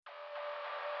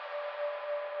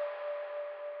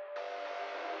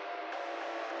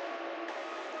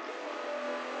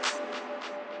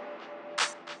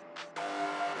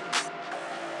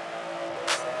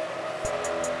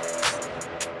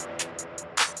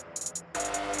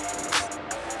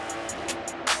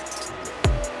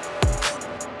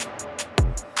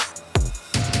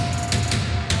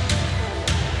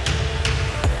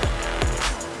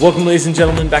Welcome, ladies and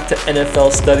gentlemen, back to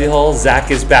NFL Study Hall.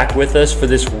 Zach is back with us for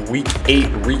this Week 8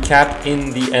 recap in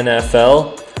the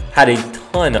NFL. Had a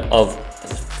ton of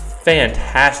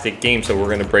fantastic games that we're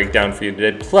going to break down for you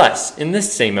today. Plus, in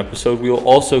this same episode, we will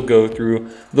also go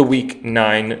through the Week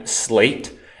 9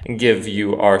 slate and give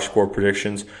you our score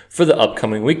predictions for the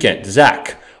upcoming weekend.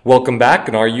 Zach, welcome back,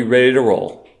 and are you ready to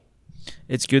roll?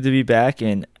 It's good to be back,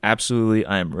 and absolutely,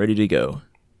 I am ready to go.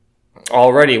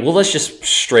 Alrighty, well, let's just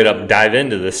straight up dive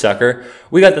into this sucker.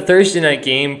 We got the Thursday night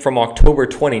game from October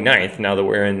 29th. Now that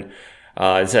we're in,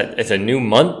 it's a new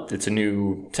month. It's a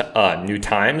new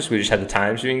times. We just had the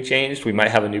times being changed. We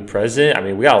might have a new president. I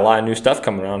mean, we got a lot of new stuff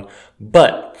coming around.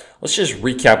 But let's just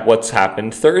recap what's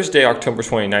happened. Thursday, October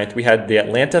 29th, we had the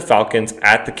Atlanta Falcons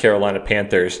at the Carolina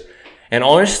Panthers. And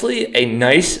honestly, a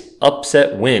nice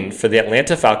upset win for the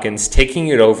Atlanta Falcons, taking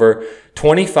it over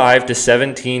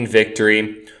 25-17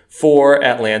 victory for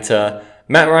Atlanta.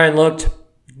 Matt Ryan looked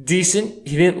decent.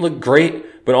 He didn't look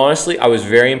great, but honestly, I was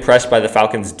very impressed by the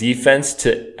Falcons' defense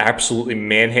to absolutely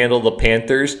manhandle the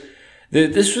Panthers.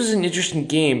 This was an interesting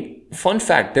game. Fun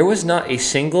fact, there was not a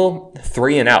single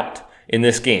 3-and-out in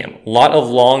this game. A lot of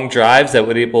long drives that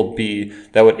would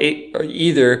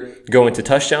either go into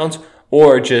touchdowns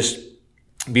or just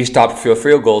be stopped for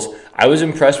field goals. I was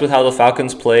impressed with how the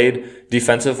Falcons played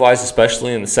defensive-wise,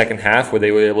 especially in the second half, where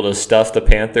they were able to stuff the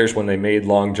Panthers when they made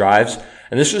long drives.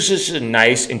 And this was just a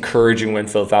nice, encouraging win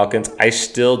for the Falcons. I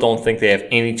still don't think they have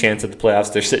any chance at the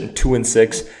playoffs. They're sitting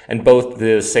 2-6, and both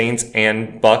the Saints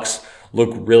and Bucks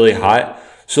look really hot.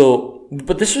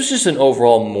 But this was just an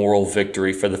overall moral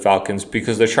victory for the Falcons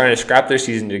because they're trying to scrap their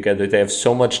season together. They have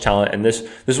so much talent, and this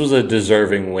was a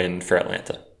deserving win for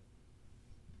Atlanta.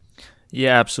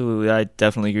 Yeah, absolutely. I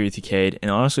definitely agree with you, Cade. And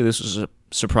honestly, this was a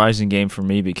surprising game for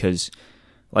me because,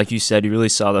 like you said, you really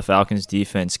saw the Falcons'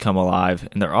 defense come alive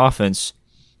and their offense,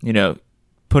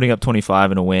 putting up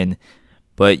 25 in a win.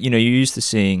 But, you're used to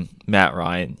seeing Matt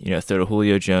Ryan, throw to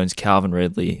Julio Jones, Calvin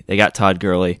Ridley. They got Todd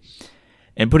Gurley.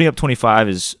 And putting up 25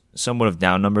 is somewhat of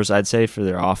down numbers, I'd say, for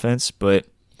their offense. But,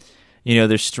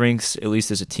 their strengths, at least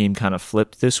as a team, kind of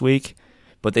flipped this week.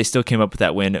 But they still came up with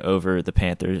that win over the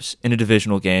Panthers in a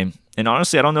divisional game. And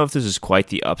honestly, I don't know if this is quite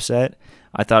the upset.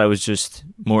 I thought it was just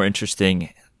more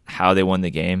interesting how they won the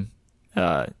game,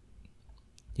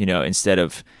 instead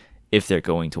of if they're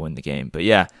going to win the game. But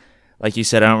yeah, like you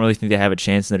said, I don't really think they have a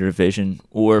chance in their division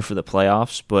or for the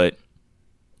playoffs, but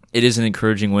it is an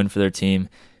encouraging win for their team.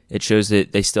 It shows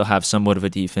that they still have somewhat of a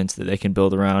defense that they can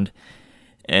build around.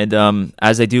 And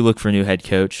as they do look for a new head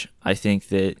coach, I think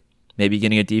that maybe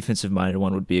getting a defensive-minded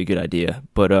one would be a good idea.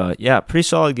 But, yeah, pretty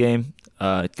solid game.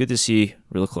 Good to see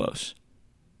real close.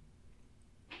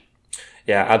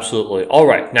 Yeah, absolutely. All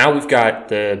right, now we've got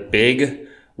the big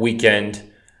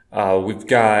weekend. We've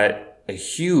got a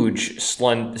huge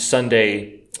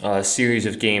Sunday series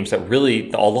of games that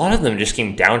really, a lot of them just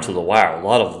came down to the wire. A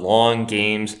lot of long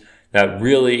games that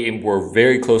really were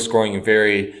very close scoring and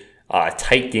very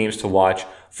tight games to watch.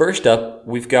 First up,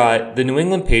 we've got the New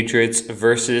England Patriots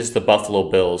versus the Buffalo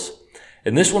Bills.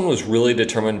 And this one was really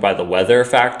determined by the weather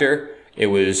factor. It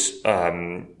was,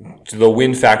 the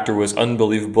wind factor was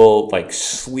unbelievable. Like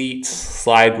sleet,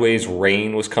 sideways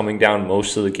rain was coming down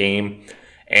most of the game.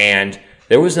 And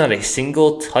there was not a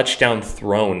single touchdown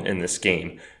thrown in this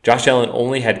game. Josh Allen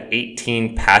only had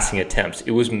 18 passing attempts.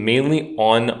 It was mainly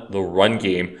on the run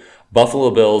game.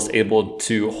 Buffalo Bills able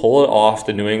to hold off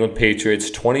the New England Patriots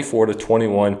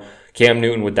 24-21. Cam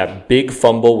Newton with that big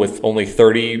fumble with only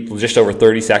just over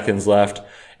 30 seconds left.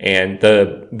 And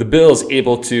the Bills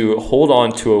able to hold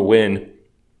on to a win,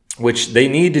 which they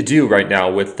need to do right now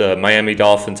with the Miami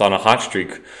Dolphins on a hot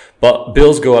streak. But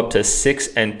Bills go up to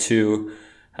 6-2.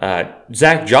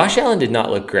 Zach, Josh Allen did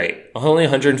not look great. Only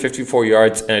 154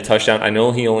 yards and a touchdown. I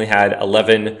know he only had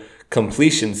 11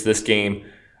 completions this game.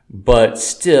 But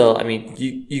still, I mean,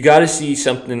 you got to see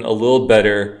something a little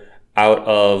better out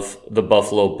of the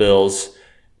Buffalo Bills.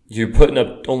 You're putting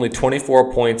up only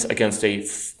 24 points against a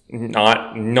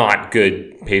not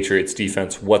good Patriots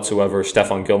defense whatsoever.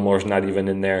 Stephon Gilmore's not even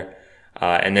in there.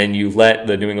 And then you let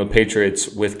the New England Patriots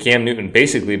with Cam Newton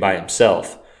basically by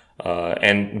himself.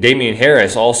 And Damian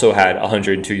Harris also had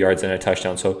 102 yards and a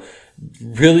touchdown. So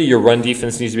really your run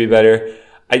defense needs to be better.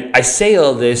 I say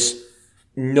all this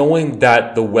knowing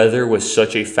that the weather was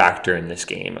such a factor in this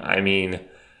game. I mean,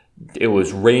 it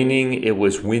was raining, it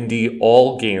was windy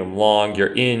all game long.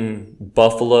 You're in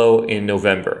Buffalo in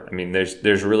November. I mean,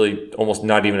 there's really almost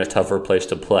not even a tougher place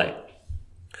to play.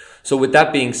 So with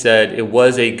that being said, it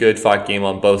was a good fought game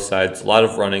on both sides. A lot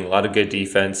of running, a lot of good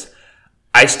defense.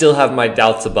 I still have my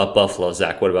doubts about Buffalo.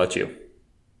 Zach, what about you?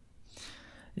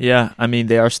 Yeah, I mean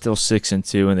they are still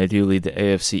 6-2, and they do lead the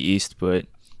AFC East, but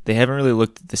they haven't really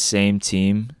looked at the same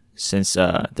team since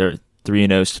their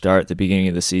 3-0 start at the beginning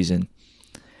of the season.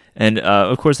 And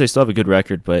of course, they still have a good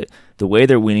record, but the way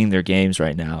they're winning their games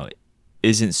right now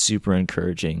isn't super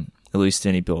encouraging, at least to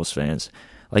any Bills fans.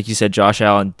 Like you said, Josh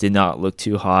Allen did not look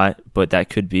too hot, but that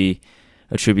could be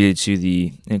attributed to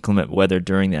the inclement weather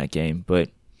during that game. But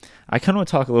I kind of want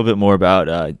to talk a little bit more about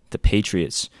the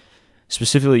Patriots,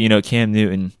 specifically, Cam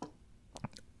Newton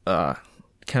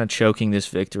kind of choking this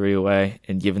victory away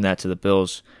and giving that to the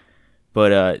Bills.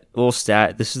 But a little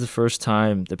stat, this is the first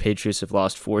time the Patriots have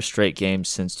lost 4 straight games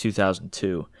since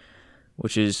 2002,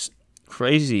 which is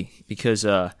crazy because,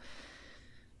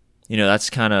 that's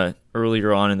kind of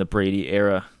earlier on in the Brady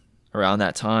era around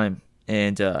that time.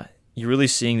 And you're really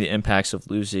seeing the impacts of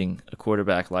losing a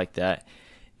quarterback like that.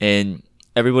 And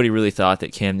everybody really thought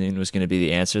that Cam Newton was going to be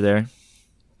the answer there.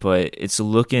 But it's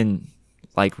looking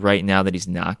like right now that he's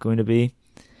not going to be.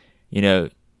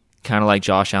 Kind of like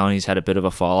Josh Allen, he's had a bit of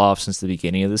a fall off since the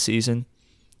beginning of the season.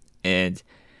 And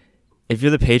if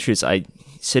you're the Patriots,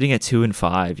 sitting at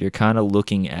 2-5, you're kind of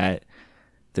looking at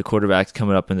the quarterbacks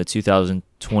coming up in the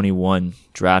 2021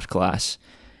 draft class.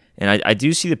 And I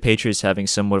do see the Patriots having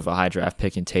somewhat of a high draft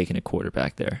pick and taking a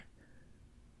quarterback there.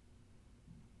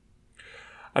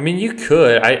 I mean, you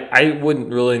could. I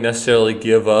wouldn't really necessarily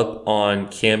give up on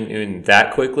Cam Newton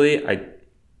that quickly.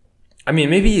 I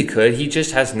mean, maybe you could. He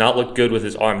just has not looked good with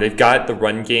his arm. They've got the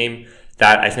run game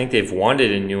that I think they've wanted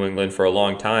in New England for a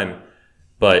long time.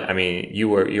 But, I mean,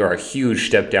 you are a huge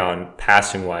step down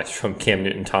passing-wise from Cam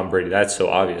Newton, Tom Brady. That's so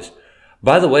obvious.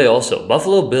 By the way, also,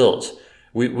 Buffalo Bills.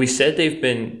 We said they've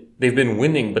been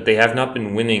winning, but they have not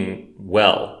been winning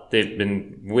well. They've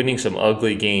been winning some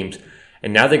ugly games,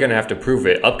 and now they're going to have to prove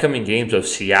it. Upcoming games of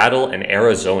Seattle and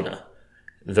Arizona.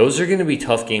 Those are going to be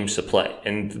tough games to play,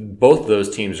 and both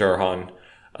those teams are on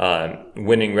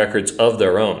winning records of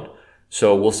their own.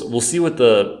 So we'll see what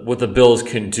the Bills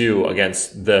can do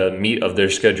against the meat of their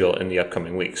schedule in the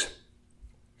upcoming weeks.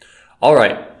 All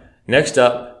right, next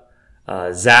up,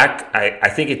 Zach. I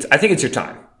think it's your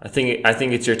time. I think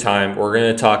it's your time. We're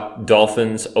going to talk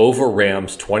Dolphins over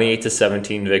Rams,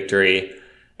 28-17 victory,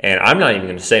 and I'm not even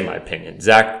going to say my opinion.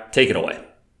 Zach, take it away.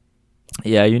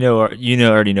 Yeah,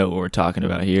 already know what we're talking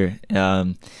about here.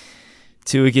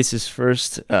 Tua gets his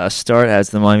first start as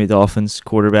the Miami Dolphins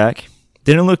quarterback.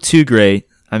 Didn't look too great.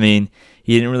 I mean,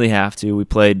 he didn't really have to. We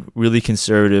played really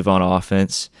conservative on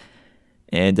offense,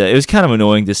 and it was kind of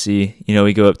annoying to see.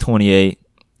 We go up 28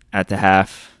 at the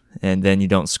half, and then you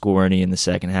don't score any in the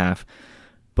second half.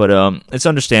 But it's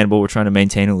understandable. We're trying to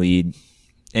maintain a lead,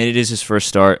 and it is his first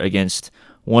start against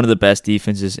one of the best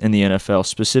defenses in the NFL,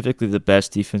 specifically the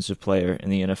best defensive player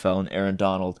in the NFL, and Aaron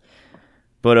Donald.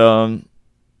 But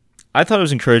I thought it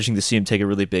was encouraging to see him take a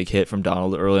really big hit from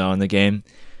Donald early on in the game,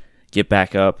 get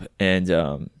back up, and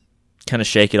kind of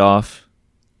shake it off.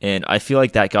 And I feel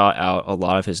like that got out a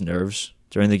lot of his nerves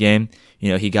during the game.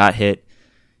 He got hit.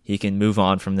 He can move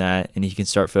on from that, and he can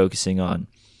start focusing on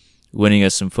winning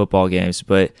us some football games.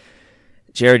 But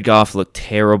Jared Goff looked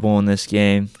terrible in this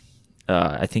game.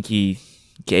 I think he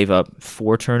gave up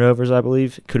 4 turnovers, I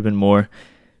believe. It could have been more.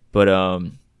 But,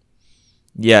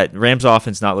 Rams'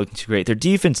 offense not looking too great. Their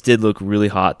defense did look really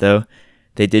hot, though.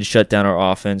 They did shut down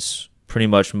our offense pretty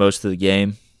much most of the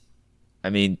game. I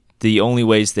mean, the only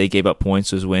ways they gave up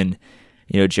points was when,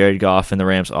 Jared Goff and the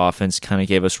Rams' offense kind of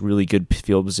gave us really good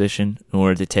field position in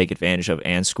order to take advantage of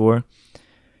and score.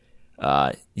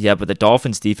 But the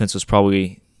Dolphins' defense was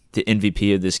probably the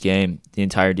MVP of this game. The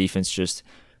entire defense just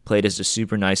played as a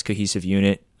super nice, cohesive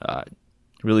unit,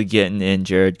 really getting in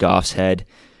Jared Goff's head,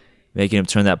 making him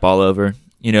turn that ball over.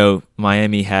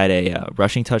 Miami had a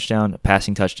rushing touchdown, a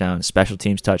passing touchdown, a special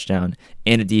teams touchdown,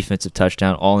 and a defensive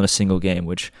touchdown all in a single game,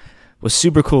 which was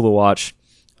super cool to watch.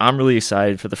 I'm really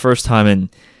excited. For the first time in,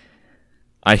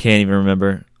 I can't even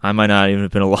remember, I might not even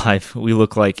have been alive. We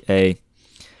look like a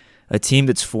team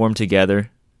that's formed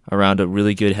together around a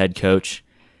really good head coach.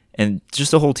 And just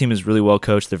the whole team is really well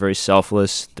coached. They're very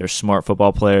selfless. They're smart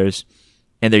football players.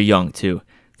 And they're young, too.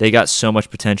 They got so much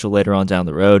potential later on down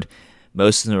the road.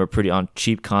 Most of them are pretty on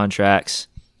cheap contracts.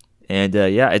 And,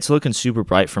 it's looking super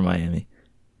bright for Miami.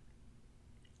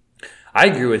 I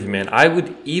agree with you, man. I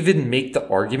would even make the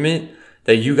argument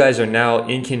that you guys are now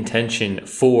in contention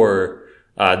for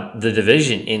the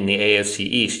division in the AFC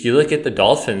East. You look at the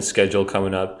Dolphins' schedule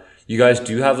coming up. You guys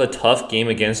do have a tough game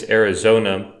against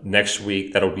Arizona next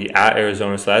week. That'll be at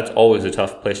Arizona, so that's always a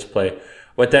tough place to play.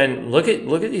 But then look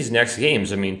at these next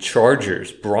games. I mean,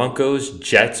 Chargers, Broncos,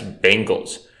 Jets,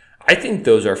 Bengals. I think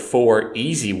those are 4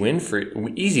 easy wins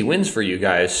for you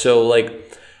guys. So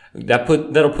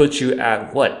That'll put you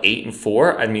at what,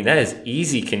 8-4? I mean, that is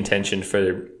easy contention for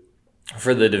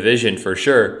the division for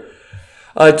sure.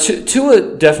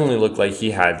 Tua definitely looked like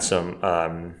he had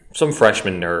some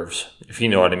freshman nerves, if you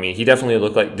know what I mean. He definitely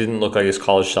didn't look like his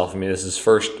college self. I mean, this is his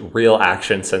first real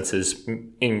action since his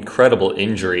incredible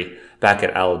injury back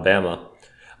at Alabama.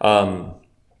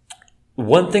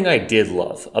 One thing I did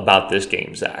love about this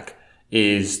game, Zach,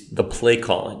 is the play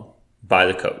calling by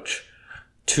the coach.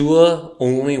 Tua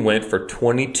only went for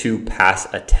 22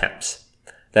 pass attempts.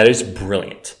 That is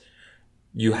brilliant.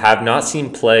 You have not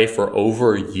seen play for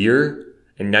over a year,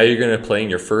 and now you're going to play in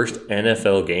your first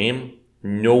NFL game.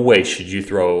 No way should you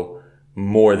throw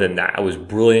more than that. It was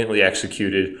brilliantly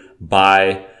executed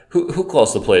by who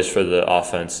calls the plays for the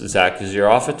offense? Zach, is your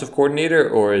offensive coordinator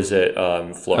or is it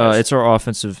Flores? It's our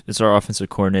offensive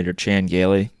coordinator Chan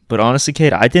Gailey. But honestly,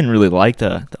 Kate, I didn't really like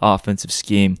the offensive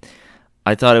scheme.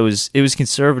 I thought it was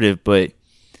conservative, but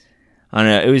I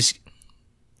don't know.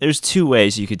 There's two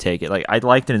ways you could take it. Like, I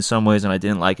liked it in some ways, and I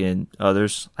didn't like it in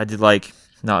others. I did like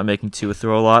not making Tua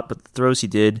throw a lot, but the throws he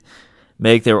did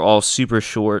make, they were all super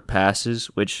short passes,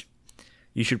 which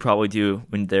you should probably do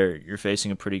when you're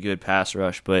facing a pretty good pass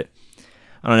rush. But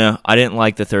I don't know. I didn't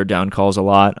like the third down calls a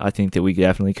lot. I think that we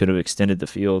definitely could have extended the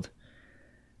field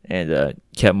and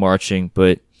kept marching.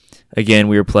 But again,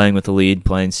 we were playing with the lead,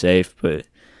 playing safe. But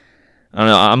I don't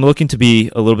know. I'm looking to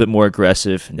be a little bit more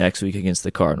aggressive next week against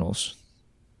the Cardinals.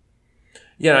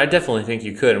 Yeah, I definitely think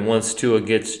you could. And once Tua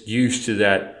gets used to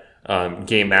that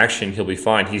game action, he'll be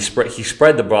fine. He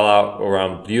spread the ball out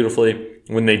around beautifully.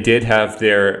 When they did have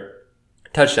their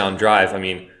touchdown drive, I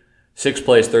mean, 6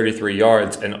 plays, 33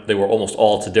 yards, and they were almost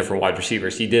all to different wide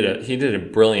receivers. He did a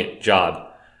brilliant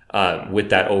job with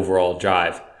that overall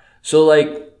drive. So,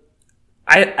 like,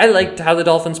 I liked how the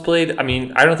Dolphins played. I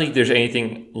mean, I don't think there's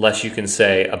anything less you can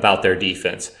say about their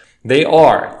defense. They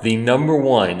are the number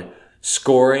one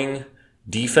scoring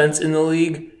defense in the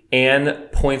league and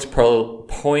points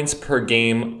per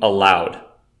game allowed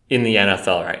in the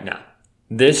NFL right now.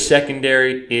 This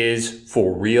secondary is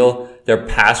for real. Their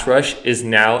pass rush is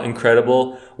now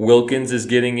incredible. Wilkins is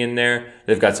getting in there.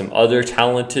 They've got some other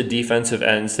talented defensive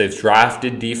ends. They've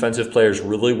drafted defensive players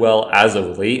really well as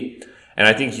of late. And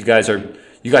I think you guys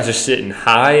are sitting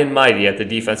high and mighty at the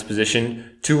defense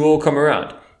position. Tua will come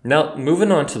around. Now,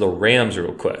 moving on to the Rams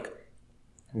real quick.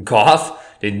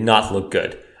 Goff did not look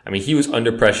good. I mean, he was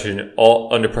under pressure all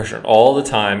the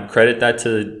time. Credit that to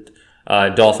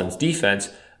the Dolphins defense,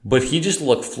 but he just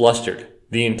looked flustered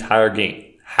the entire game.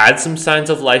 Had some signs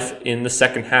of life in the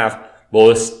second half, but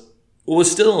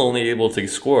was still only able to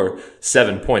score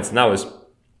 7 points, and that was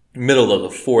middle of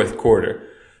the fourth quarter.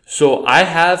 So I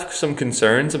have some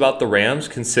concerns about the Rams,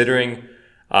 considering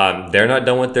they're not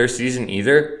done with their season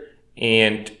either,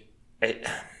 and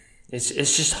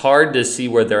it's just hard to see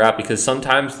where they're at, because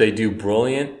sometimes they do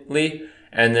brilliantly,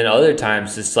 and then other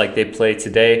times it's like they play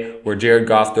today where Jared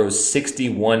Goff throws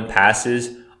 61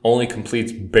 passes, only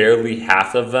completes barely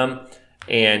half of them,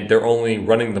 and they're only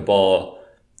running the ball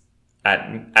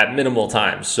at minimal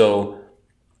times. So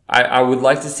I would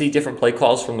like to see different play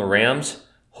calls from the Rams.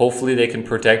 Hopefully they can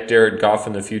protect Jared Goff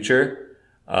in the future.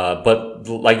 But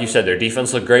like you said, their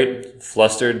defense looked great,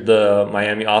 flustered the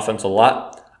Miami offense a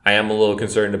lot. I am a little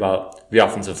concerned about the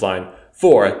offensive line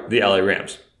for the LA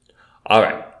Rams. All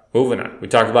right, moving on. We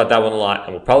talked about that one a lot,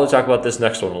 and we'll probably talk about this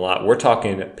next one a lot. We're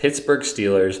talking Pittsburgh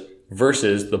Steelers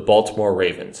versus the Baltimore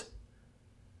Ravens.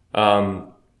 The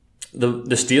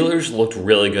Steelers looked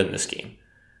really good in this game.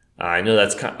 I know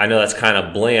that's kind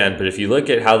of bland, but if you look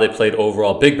at how they played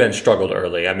overall, Big Ben struggled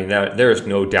early. I mean, there is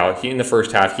no doubt. In the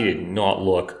first half, he did not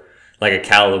look like a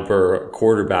caliber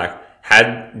quarterback.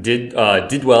 Did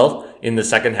well in the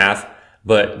second half,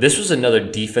 but this was another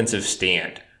defensive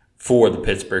stand for the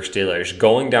Pittsburgh Steelers.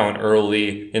 Going down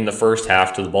early in the first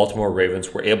half to the Baltimore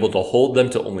Ravens, were able to hold them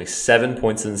to only 7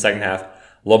 points in the second half.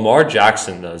 Lamar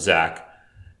Jackson, though, Zach,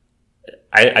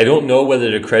 I don't know whether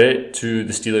to credit to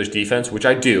the Steelers defense, which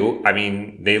I do. I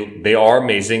mean, they are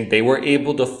amazing. They were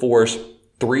able to force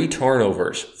 3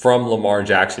 turnovers from Lamar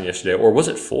Jackson yesterday. Or was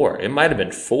it 4? It might have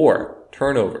been 4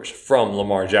 turnovers from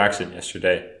Lamar Jackson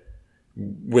yesterday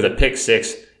with a pick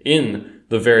 6 in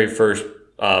the very first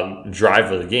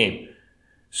drive of the game.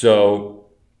 So,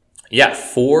 yeah,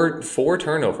 4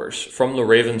 turnovers from the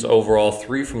Ravens overall,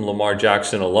 3 from Lamar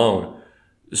Jackson alone.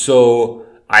 So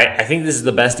I think this is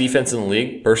the best defense in the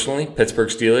league, personally, Pittsburgh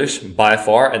Steelers, by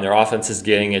far, and their offense is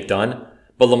getting it done.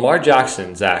 But Lamar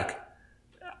Jackson, Zach,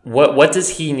 what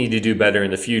does he need to do better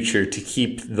in the future to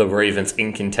keep the Ravens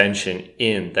in contention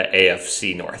in the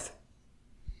AFC North?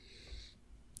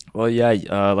 Well,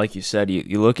 yeah, like you said,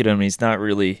 you look at him, he's not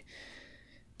really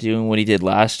doing what he did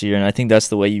last year, and I think that's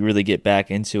the way you really get back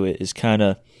into it, is kind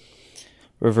of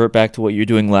revert back to what you were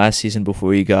doing last season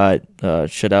before you got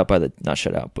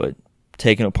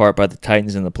taken apart by the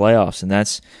Titans in the playoffs, and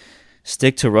that's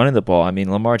stick to running the ball. I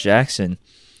mean, Lamar Jackson,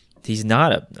 he's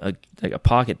not a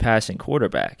pocket passing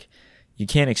quarterback. You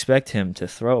can't expect him to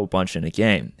throw a bunch in a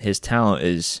game. His talent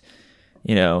is,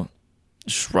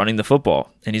 just running the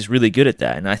football, and he's really good at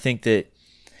that. And I think that,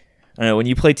 when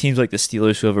you play teams like the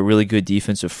Steelers who have a really good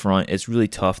defensive front, it's really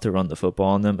tough to run the football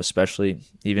on them, especially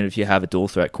even if you have a dual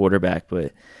threat quarterback.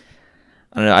 But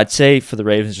I'd say for the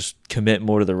Ravens, just commit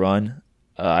more to the run.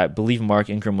 I believe Mark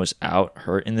Ingram was out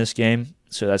hurt in this game,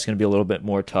 so that's going to be a little bit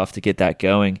more tough to get that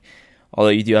going. Although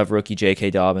you do have rookie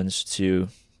J.K. Dobbins to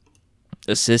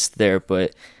assist there,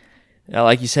 but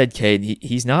like you said, Cade,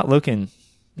 he's looking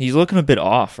a bit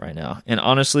off right now. And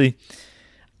honestly,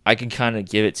 I can kind of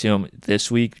give it to him this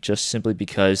week just simply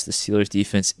because the Steelers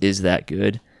defense is that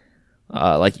good.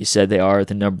 Like you said, they are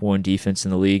the number one defense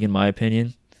in the league, in my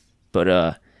opinion.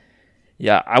 But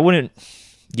I wouldn't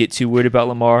get too worried about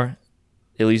Lamar,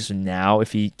 at least now.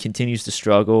 If he continues to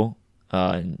struggle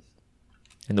in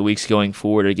the weeks going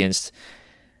forward against,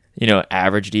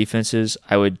 average defenses,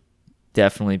 I would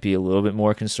definitely be a little bit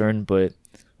more concerned. But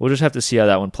we'll just have to see how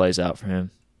that one plays out for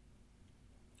him.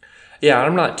 Yeah,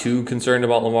 I'm not too concerned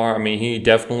about Lamar. I mean, he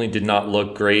definitely did not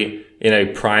look great in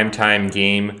a primetime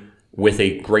game with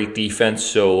a great defense.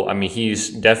 So, I mean,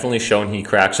 he's definitely shown he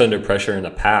cracks under pressure in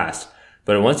the past.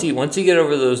 But once he get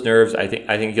over those nerves, I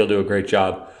think he'll do a great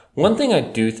job. One thing I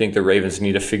do think the Ravens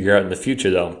need to figure out in the future,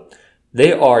 though,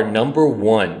 they are number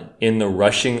one in the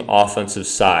rushing offensive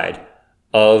side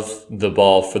of the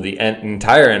ball for the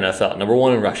entire NFL. Number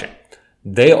one in rushing.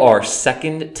 They are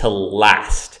second to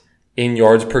last in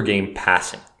yards per game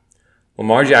passing.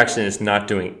 Lamar Jackson is not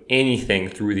doing anything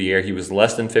through the air. He was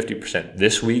less than 50%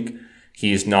 this week.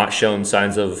 He's not shown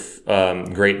signs of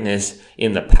greatness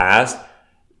in the past.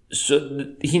 So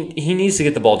he needs to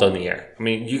get the ball down the air. I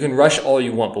mean, you can rush all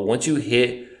you want, but once you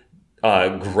hit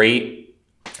great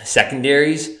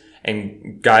secondaries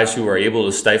and guys who are able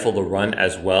to stifle the run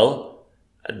as well,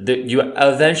 you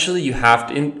have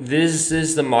to. This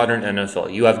is the modern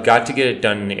NFL. You have got to get it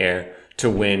done in the air to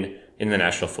win in the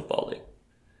National Football League.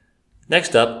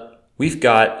 Next up, we've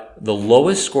got the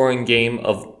lowest scoring game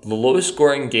of the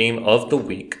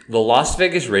week. The Las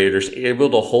Vegas Raiders able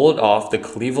to hold off the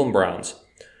Cleveland Browns.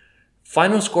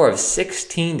 Final score of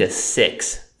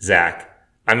 16-6, Zach.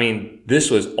 I mean,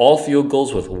 this was all field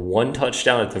goals with one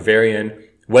touchdown at the very end.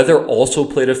 Weather also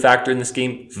played a factor in this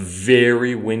game.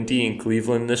 Very windy in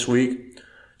Cleveland this week.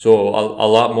 So a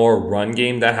lot more run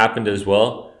game that happened as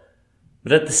well.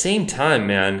 But at the same time,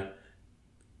 man,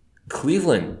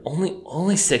 Cleveland,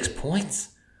 only 6 points?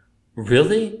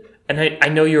 Really? And I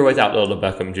know you're without Odell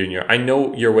Beckham Jr. I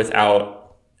know you're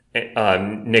without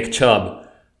Nick Chubb.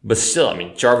 But still, I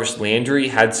mean, Jarvis Landry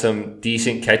had some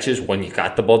decent catches when you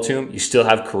got the ball to him. You still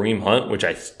have Kareem Hunt, which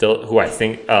I still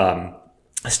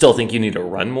think you need to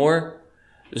run more.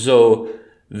 So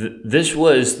this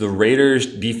was the Raiders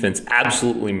defense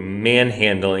absolutely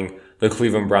manhandling the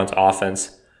Cleveland Browns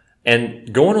offense.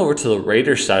 And going over to the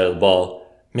Raiders side of the ball,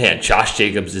 man, Josh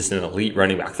Jacobs is an elite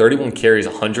running back. 31 carries,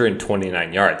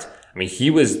 129 yards. I mean,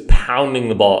 he was pounding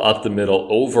the ball up the middle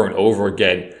over and over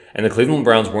again, and the Cleveland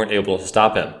Browns weren't able to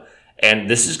stop him. And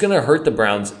this is going to hurt the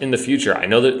Browns in the future. I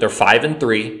know that they're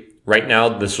 5-3 right now.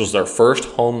 This was their first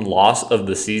home loss of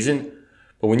the season.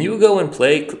 But when you go and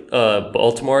play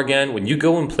Baltimore again, when you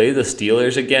go and play the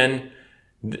Steelers again,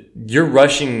 your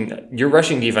rushing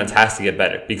defense has to get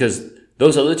better because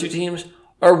those other two teams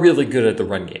are really good at the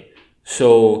run game.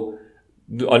 So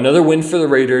another win for the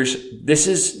Raiders. This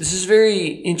is very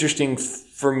interesting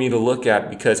for me to look at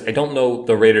because I don't know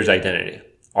the Raiders' identity.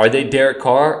 Are they Derek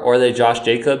Carr or are they Josh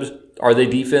Jacobs? Are they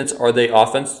defense? Are they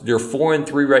offense? They're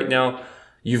 4-3 right now.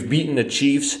 You've beaten the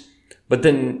Chiefs, but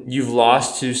then you've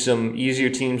lost to some easier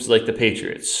teams like the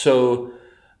Patriots. So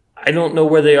I don't know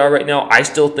where they are right now. I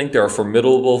still think they're a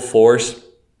formidable force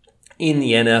in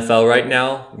the NFL right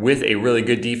now with a really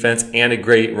good defense and a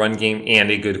great run game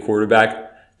and a good quarterback.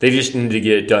 They just need to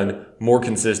get it done more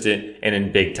consistent and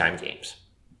in big time games.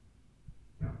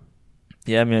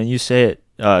 Yeah, man, you said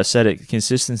it.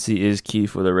 Consistency is key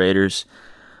for the Raiders.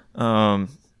 Their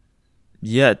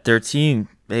team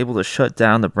able to shut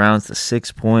down the Browns to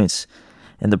 6 points.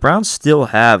 And the Browns still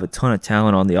have a ton of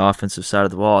talent on the offensive side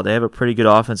of the ball. They have a pretty good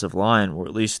offensive line, or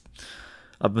at least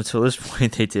up until this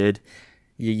point they did.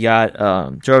 You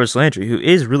got Jarvis Landry, who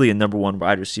is really a number one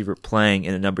wide receiver playing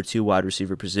in a number two wide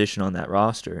receiver position on that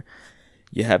roster.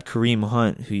 You have Kareem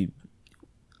Hunt, who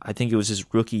I think it was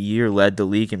his rookie year led the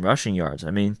league in rushing yards.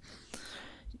 I mean,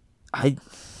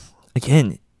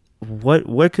 again,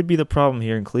 what could be the problem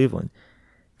here in Cleveland?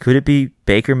 Could it be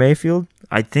Baker Mayfield?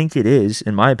 I think it is,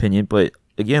 in my opinion. But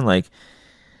again, like,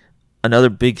 another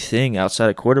big thing outside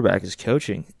of quarterback is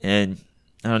coaching. And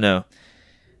I don't know.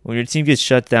 When your team gets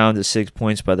shut down to 6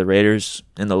 points by the Raiders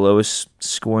in the lowest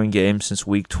scoring game since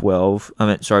week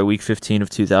 15 of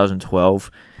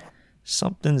 2012,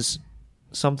 something's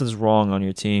wrong on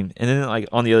your team. And then, like,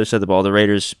 on the other side of the ball, the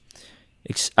Raiders,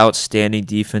 outstanding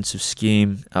defensive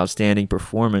scheme, outstanding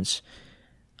performance.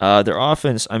 Their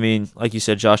offense, I mean, like you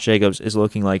said, Josh Jacobs is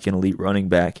looking like an elite running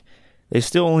back. They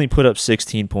still only put up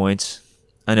 16 points.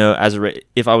 I know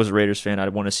if I was a Raiders fan,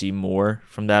 I'd want to see more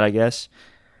from that, I guess.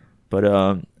 But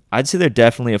I'd say they're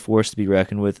definitely a force to be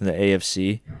reckoned with in the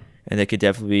AFC, and they could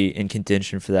definitely be in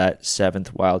contention for that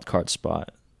 7th wild card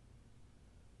spot.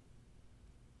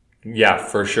 Yeah,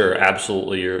 for sure.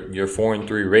 Absolutely. Your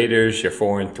 4-3 Raiders, your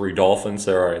 4-3 Dolphins.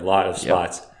 There are a lot of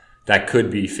spots that could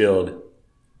be filled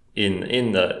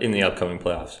in the upcoming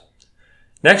playoffs.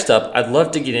 Next up, I'd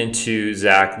love to get into,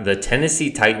 Zach, the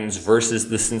Tennessee Titans versus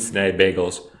the Cincinnati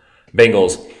Bengals.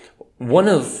 One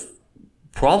of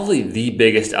probably the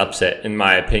biggest upset, in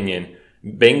my opinion.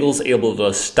 Bengals able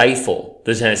to stifle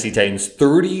the Tennessee Titans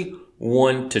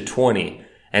 31-20.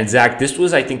 And Zach, this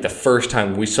was, I think, the first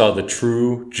time we saw the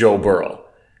true Joe Burrow.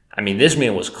 I mean, this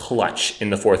man was clutch in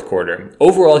the fourth quarter.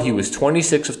 Overall, he was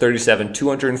 26 of 37,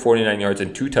 249 yards,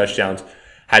 and 2 touchdowns.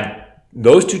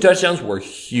 Those 2 touchdowns were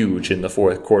huge in the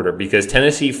fourth quarter because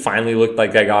Tennessee finally looked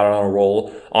like they got on a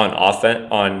roll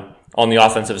on the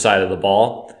offensive side of the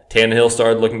ball. Tannehill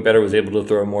started looking better, was able to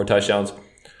throw more touchdowns.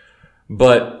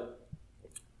 But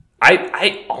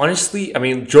I honestly, I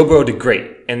mean, Joe Burrow did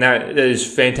great, and that is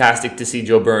fantastic to see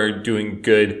Joe Burrow doing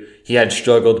good. He had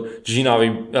struggled.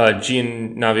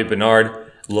 Giovanni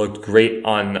Bernard looked great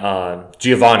on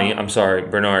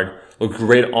Bernard looked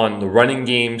great on the running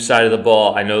game side of the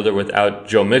ball. I know they're without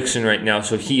Joe Mixon right now,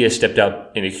 so he has stepped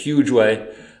up in a huge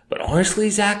way. But honestly,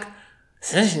 Zach,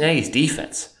 Cincinnati's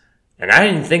defense, and I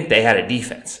didn't think they had a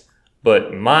defense,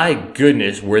 but my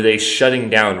goodness, were they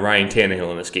shutting down Ryan Tannehill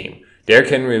in this game. Derrick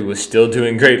Henry was still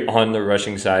doing great on the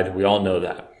rushing side. We all know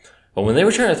that. But when they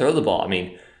were trying to throw the ball, I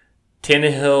mean,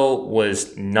 Tannehill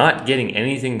was not getting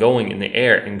anything going in the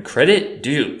air. And credit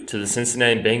due to the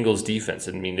Cincinnati Bengals defense.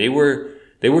 I mean, they were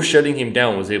shutting him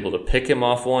down, was able to pick him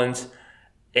off once.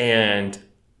 And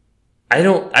I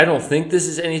don't think this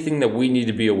is anything that we need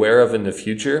to be aware of in the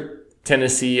future.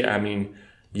 Tennessee, I mean,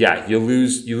 yeah,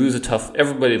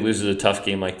 everybody loses a tough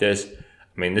game like this.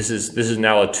 I mean, this is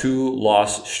now a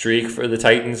 2-loss streak for the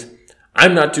Titans.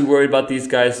 I'm not too worried about these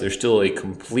guys. They're still a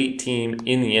complete team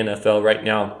in the NFL right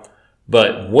now.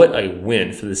 But what a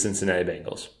win for the Cincinnati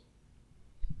Bengals.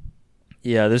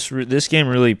 Yeah, this game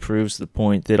really proves the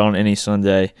point that on any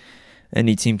Sunday,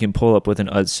 any team can pull up with an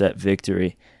upset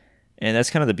victory. And that's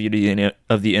kind of the beauty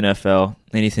of the NFL.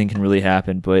 Anything can really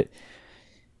happen. But,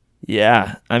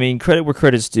 yeah, I mean, credit where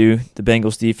credit's due. The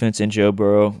Bengals defense and Joe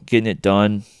Burrow getting it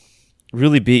done.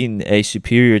 Really beating a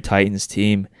superior Titans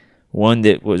team. One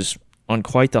that was on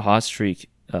quite the hot streak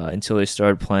until they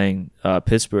started playing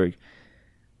Pittsburgh.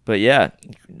 But, yeah,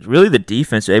 really the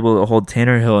defense able to hold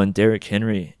Tannehill and Derrick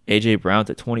Henry, A.J. Brown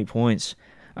to 20 points.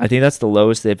 I think that's the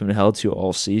lowest they've been held to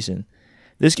all season.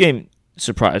 This game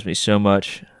surprised me so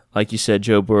much. Like you said,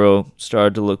 Joe Burrow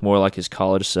started to look more like his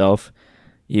college self,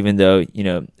 even though,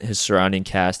 his surrounding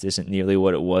cast isn't nearly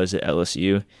what it was at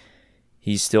LSU.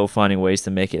 He's still finding ways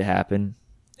to make it happen.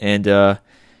 And,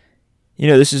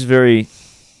 this is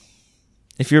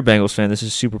if you're a Bengals fan, this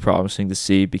is super promising to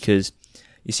see because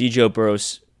you see Joe Burrow,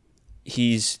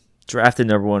 he's drafted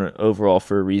number 1 overall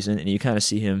for a reason, and you kind of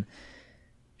see him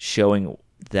showing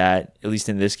that, at least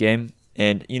in this game.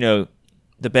 And,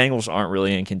 the Bengals aren't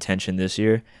really in contention this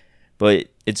year, but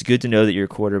it's good to know that your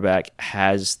quarterback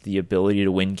has the ability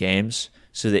to win games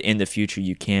so that in the future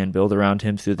you can build around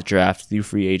him through the draft, through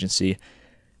free agency,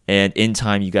 and in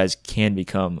time you guys can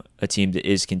become a team that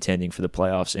is contending for the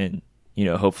playoffs and,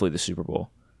 hopefully the Super Bowl.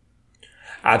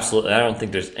 Absolutely. I don't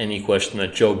think there's any question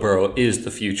that Joe Burrow is the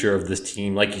future of this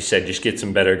team. Like you said, just get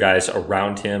some better guys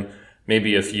around him,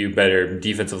 maybe a few better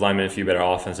defensive linemen, a few better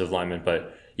offensive linemen.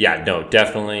 But yeah, no,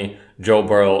 definitely Joe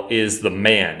Burrow is the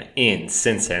man in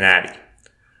Cincinnati.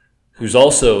 Who's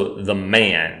also the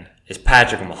man is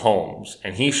Patrick Mahomes,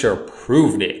 and he sure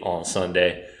proved it on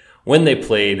Sunday when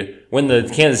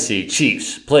the Kansas City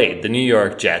Chiefs played the New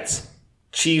York Jets.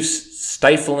 Chiefs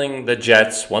stifling the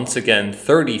Jets once again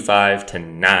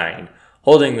 35-9,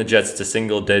 holding the Jets to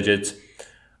single digits.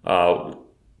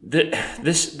 This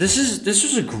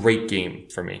was a great game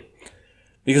for me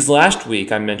because last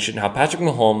week I mentioned how Patrick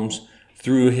Mahomes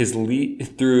through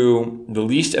through the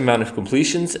least amount of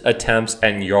completions, attempts,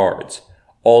 and yards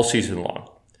all season long.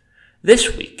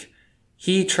 This week,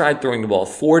 he tried throwing the ball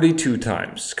 42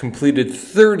 times, completed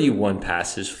 31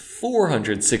 passes,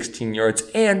 416 yards,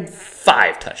 and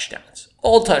 5 touchdowns.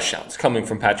 All touchdowns coming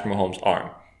from Patrick Mahomes' arm.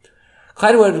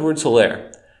 Clyde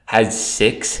Edwards-Helaire had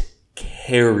 6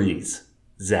 carries,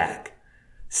 Zach.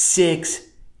 6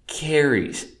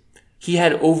 carries. He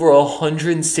had over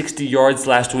 160 yards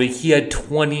last week. He had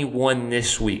 21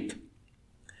 this week.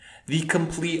 The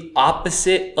complete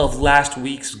opposite of last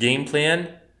week's game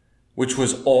plan, which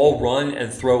was all run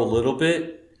and throw a little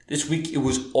bit. This week it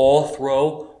was all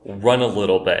throw, run a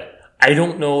little bit. I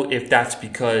don't know if that's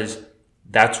because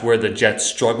that's where the Jets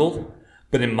struggled.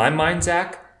 But in my mind,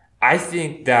 Zach, I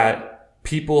think that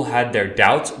people had their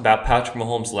doubts about Patrick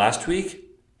Mahomes last week.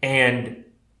 And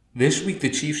this week the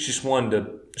Chiefs just wanted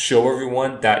to show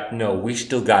everyone that, no, we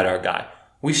still got our guy.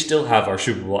 We still have our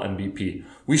Super Bowl MVP.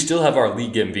 We still have our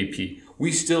league MVP.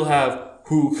 We still have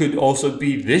who could also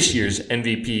be this year's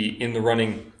MVP in the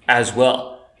running as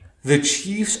well. The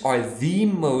Chiefs are the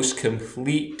most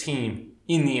complete team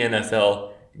in the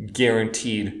NFL,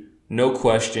 guaranteed. No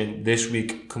question. This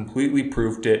week completely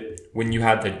proved it. When you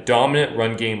had the dominant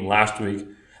run game last week,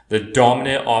 the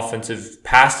dominant offensive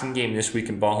passing game this week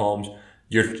in Mahomes,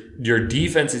 your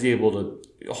defense is able to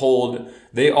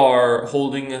they are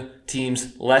holding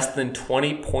teams less than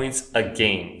 20 points a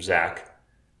game, Zach.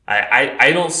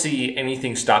 I don't see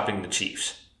anything stopping the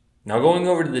Chiefs. Now going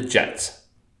over to the Jets.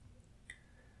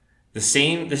 This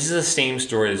is the same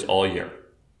story as all year.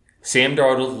 Sam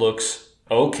Darnold looks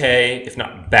okay, if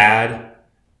not bad.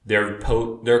 They're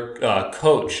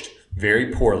coached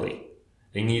very poorly.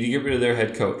 They need to get rid of their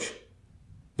head coach.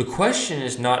 The question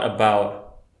is not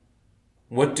about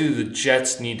what do the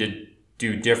Jets need to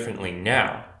do differently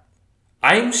now.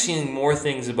 I'm seeing more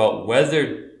things about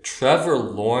whether Trevor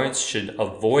Lawrence should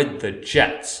avoid the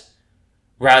Jets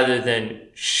rather than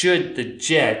should the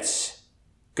Jets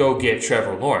go get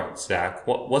Trevor Lawrence, Zach.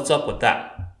 What's up with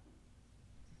that?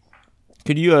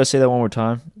 Could you say that one more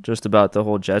time, just about the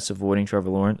whole Jets avoiding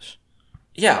Trevor Lawrence?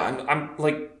 Yeah, I'm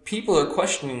like, people are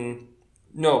questioning.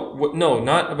 No,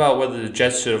 not about whether the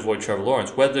Jets should avoid Trevor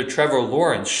Lawrence. Whether Trevor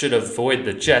Lawrence should avoid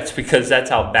the Jets because that's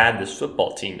how bad this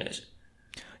football team is.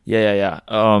 Yeah.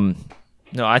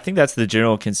 No, I think that's the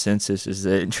general consensus is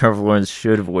that Trevor Lawrence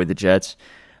should avoid the Jets.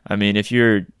 I mean, if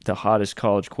you're the hottest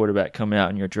college quarterback coming out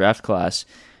in your draft class,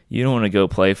 you don't want to go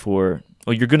play for.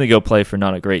 Well, you're going to go play for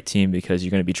not a great team because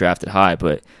you're going to be drafted high.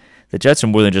 But the Jets are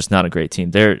more than just not a great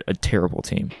team. They're a terrible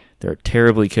team. They're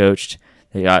terribly coached.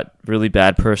 They got really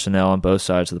bad personnel on both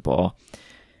sides of the ball.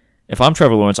 If I'm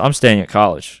Trevor Lawrence, I'm staying at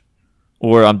college.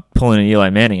 Or I'm pulling an Eli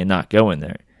Manning and not going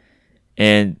there.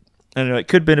 And I don't know, it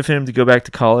could benefit him to go back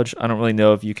to college. I don't really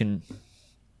know if you can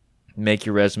make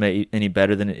your resume any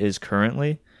better than it is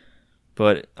currently.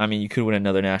 But, I mean, you could win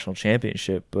another national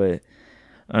championship. But,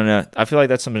 I don't know. I feel like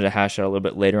that's something to hash out a little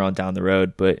bit later on down the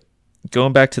road. But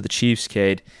going back to the Chiefs,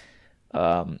 Cade,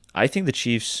 I think the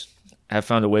Chiefs have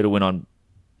found a way to win on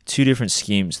 2 different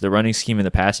schemes, the running scheme and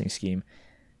the passing scheme.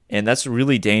 And that's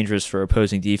really dangerous for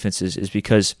opposing defenses is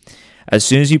because as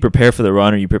soon as you prepare for the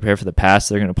run or you prepare for the pass,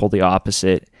 they're going to pull the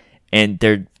opposite. And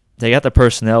they got the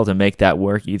personnel to make that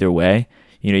work either way.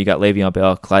 You know, you got Le'Veon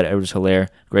Bell, Clyde Edwards-Helaire,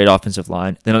 great offensive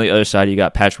line. Then on the other side, you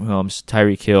got Patrick Mahomes,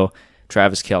 Tyreek Hill,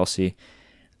 Travis Kelce.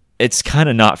 It's kind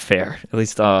of not fair, at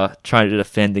least trying to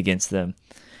defend against them.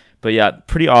 But yeah,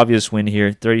 pretty obvious win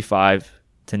here,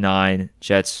 35-9.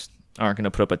 Jets aren't going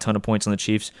to put up a ton of points on the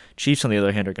Chiefs. Chiefs, on the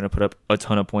other hand, are going to put up a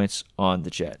ton of points on the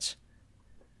Jets.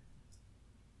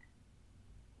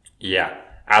 Yeah,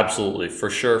 absolutely. For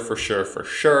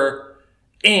sure.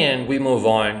 And we move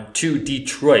on to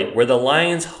Detroit, where the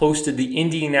Lions hosted the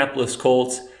Indianapolis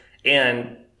Colts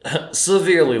and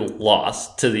severely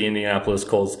lost to the Indianapolis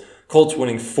Colts. Colts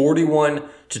winning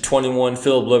 41-21.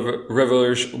 Philip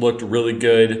Rivers looked really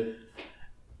good.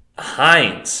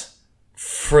 Hines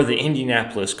for the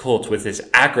Indianapolis Colts with his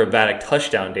acrobatic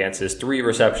touchdown dances, 3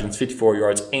 receptions, 54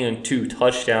 yards, and 2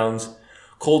 touchdowns.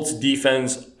 Colts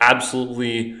defense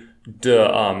absolutely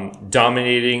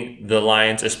dominating the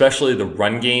Lions, especially the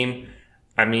run game.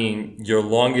 I mean, your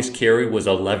longest carry was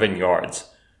 11 yards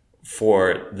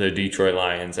for the Detroit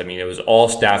Lions. I mean, it was all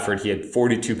Stafford. He had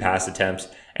 42 pass attempts,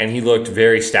 and he looked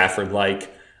very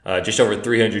Stafford-like. Just over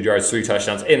 300 yards, 3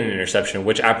 touchdowns, and an interception,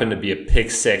 which happened to be a pick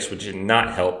 6, which did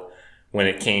not help when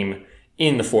it came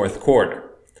in the fourth quarter.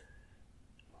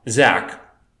 Zach,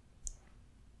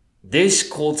 this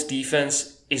Colts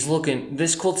defense and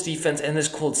this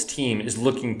Colts team is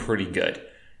looking pretty good.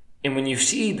 And when you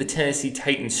see the Tennessee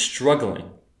Titans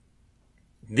struggling,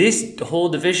 this whole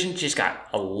division just got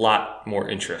a lot more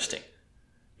interesting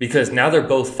because now they're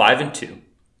both 5-2.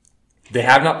 They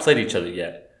have not played each other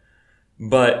yet,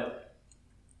 but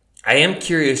I am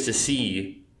curious to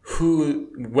see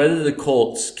whether the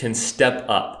Colts can step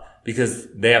up because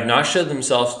they have not showed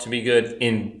themselves to be good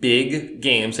in big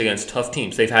games against tough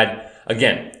teams. They've had,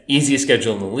 again, easiest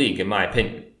schedule in the league, in my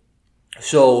opinion.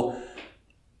 So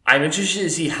I'm interested to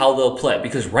see how they'll play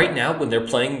because right now when they're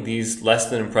playing these less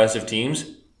than impressive teams,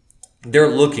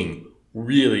 they're looking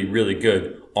really, really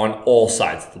good on all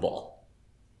sides of the ball.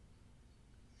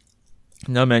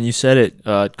 No, man, you said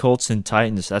it. Colts and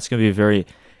Titans, that's going to be a very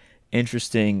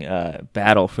interesting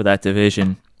battle for that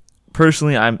division.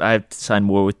 Personally, I've signed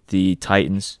more with the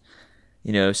Titans,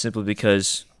 simply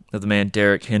because of the man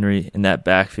Derrick Henry in that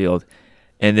backfield.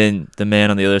 And then the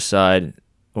man on the other side,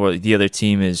 or the other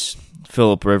team, is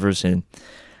Phillip Rivers, and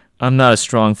I'm not a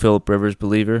strong Phillip Rivers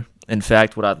believer. In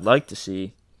fact, what I'd like to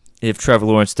see, if Trevor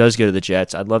Lawrence does go to the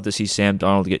Jets, I'd love to see Sam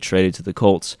Darnold get traded to the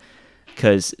Colts,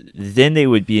 because then they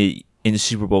would be in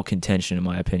Super Bowl contention, in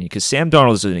my opinion, because Sam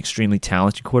Darnold is an extremely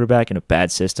talented quarterback in a bad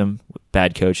system, with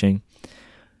bad coaching.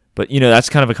 But, that's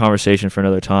kind of a conversation for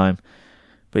another time.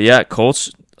 But, yeah,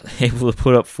 Colts able to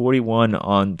put up 41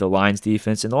 on the Lions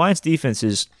defense, and the Lions defense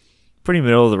is pretty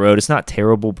middle of the road. It's not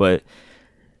terrible, but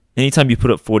anytime you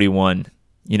put up 41,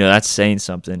 that's saying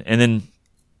something. And then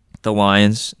the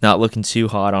Lions not looking too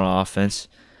hot on offense.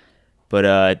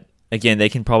 But, again, they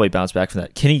can probably bounce back from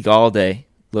that. Kenny Galladay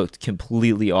looked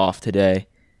completely off today.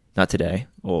 Not today.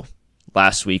 Well,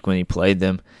 last week when he played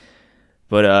them.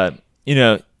 But,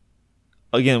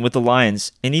 again, with the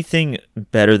Lions, anything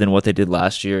better than what they did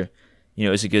last year,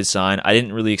 is a good sign. I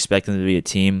didn't really expect them to be a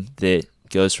team that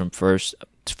goes from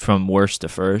worst to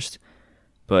first.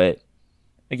 But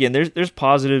again, there's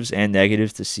positives and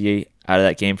negatives to see out of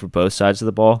that game for both sides of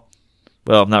the ball.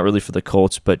 Well, not really for the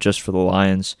Colts, but just for the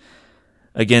Lions.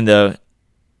 Again, though,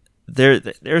 they're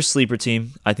a sleeper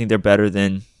team. I think they're better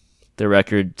than their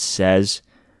record says.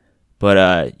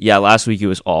 But last week it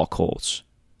was all Colts.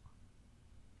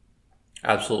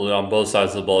 Absolutely, on both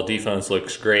sides of the ball, defense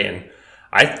looks great, and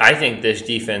I think this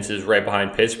defense is right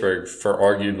behind Pittsburgh for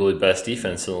arguably best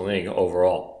defense in the league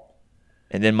overall.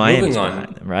 And then Miami's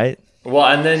behind them, right? Well,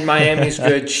 and then Miami's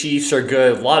good, Chiefs are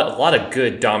good, a lot of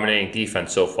good dominating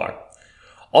defense so far.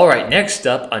 All right, next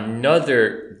up,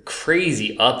 another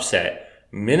crazy upset.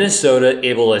 Minnesota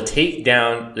able to take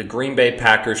down the Green Bay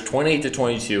Packers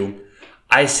 28-22.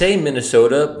 I say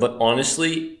Minnesota, but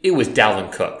honestly, it was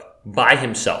Dalvin Cook by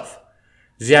himself.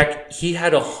 Zach, he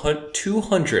had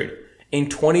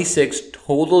 226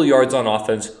 total yards on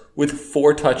offense with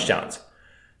 4 touchdowns.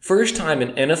 First time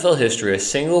in NFL history a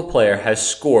single player has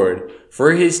scored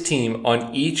for his team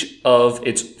on each of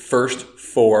its first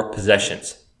 4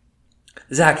 possessions.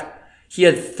 Zach, he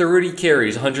had 30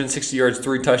 carries, 160 yards,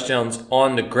 3 touchdowns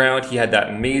on the ground. He had that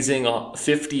amazing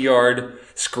 50-yard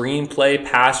screenplay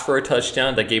pass for a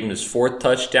touchdown that gave him his 4th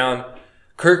touchdown.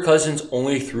 Kirk Cousins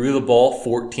only threw the ball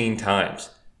 14 times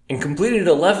and completed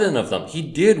 11 of them. He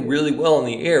did really well in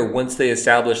the air once they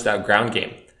established that ground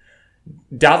game.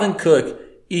 Dalvin Cook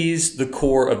is the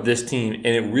core of this team, and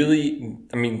it really,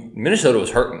 Minnesota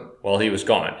was hurting while he was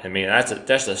gone. That's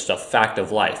just a fact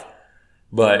of life.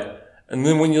 And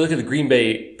then when you look at the Green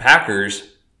Bay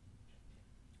Packers,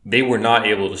 they were not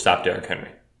able to stop Derrick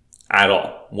Henry at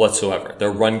all, whatsoever.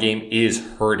 Their run game is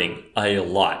hurting a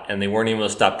lot, and they weren't able to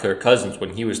stop Kirk Cousins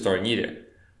when he was throwing either.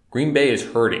 Green Bay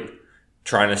is hurting,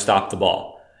 trying to stop the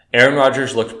ball. Aaron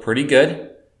Rodgers looked pretty good.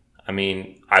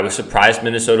 I was surprised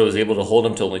Minnesota was able to hold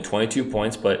him to only 22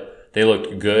 points, but they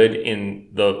looked good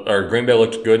Green Bay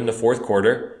looked good in the 4th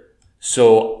quarter.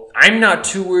 So I'm not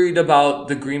too worried about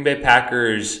the Green Bay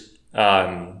Packers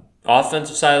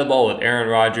offensive side of the ball with Aaron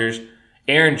Rodgers.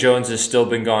 Aaron Jones has still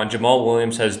been gone. Jamal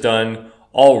Williams has done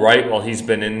all right while he's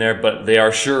been in there, but they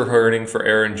are sure hurting for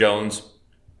Aaron Jones.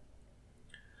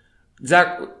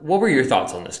 Zach, what were your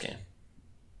thoughts on this game?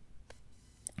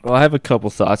 Well, I have a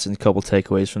couple thoughts and a couple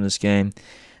takeaways from this game.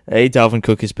 Dalvin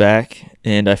Cook is back,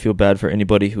 and I feel bad for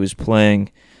anybody who is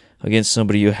playing against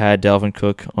somebody who had Dalvin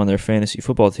Cook on their fantasy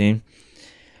football team.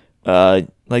 Like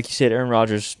you said, Aaron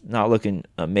Rodgers not looking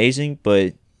amazing,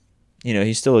 but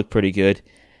he still looked pretty good.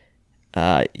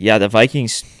 The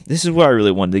Vikings, this is what I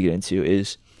really wanted to get into,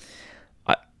 is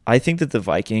I think that the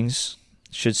Vikings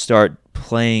should start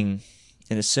playing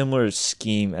in a similar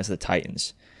scheme as the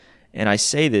Titans. And I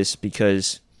say this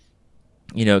because,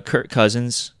 Kirk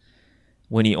Cousins,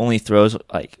 when he only throws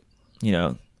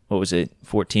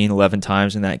 14, 11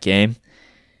 times in that game,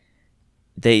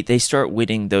 they start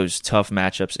winning those tough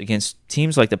matchups against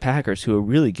teams like the Packers, who are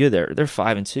really good there. They're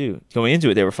 5-2. Going into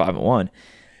it, they were 5-1.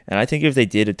 And I think if they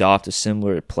did adopt a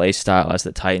similar play style as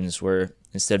the Titans, where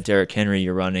instead of Derrick Henry,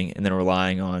 you're running and then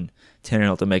relying on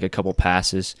Tannehill to make a couple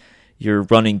passes, you're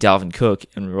running Dalvin Cook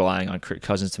and relying on Kirk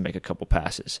Cousins to make a couple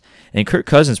passes. And Kirk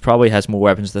Cousins probably has more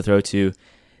weapons to throw to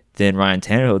than Ryan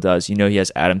Tannehill does. You know, he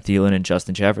has Adam Thielen and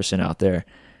Justin Jefferson out there.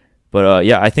 But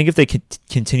yeah, I think if they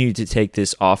continue to take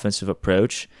this offensive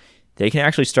approach, they can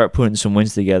actually start putting some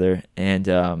wins together. And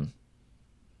I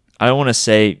don't want to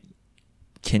say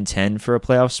contend for a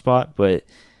playoff spot, but,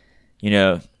 you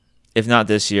know, if not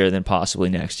this year, then possibly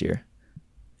next year.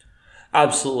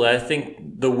 Absolutely. I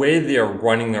think the way they are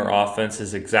running their offense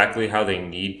is exactly how they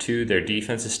need to. Their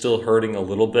defense is still hurting a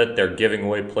little bit. They're giving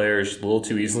away players a little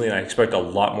too easily, and I expect a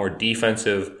lot more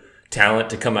defensive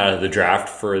talent to come out of the draft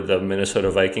for the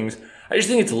Minnesota Vikings. I just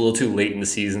think it's a little too late in the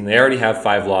season. They already have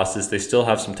 5 losses. They still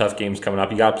have some tough games coming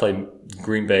up. You got to play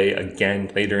Green Bay again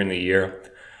later in the year.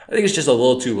 I think it's just a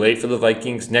little too late for the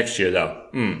Vikings. Next year, though,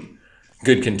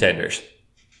 good contenders.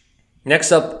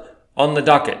 Next up on the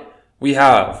docket, we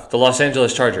have the Los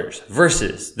Angeles Chargers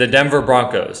versus the Denver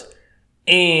Broncos.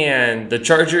 And the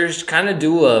Chargers kind of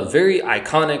do a very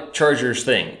iconic Chargers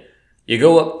thing. You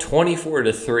go up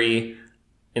 24-3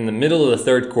 in the middle of the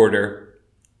third quarter,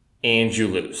 and you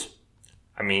lose.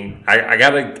 I mean, I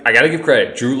gotta give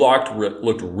credit. Drew Lock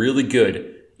looked really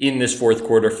good in this fourth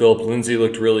quarter. Philip Lindsay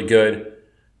looked really good.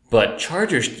 But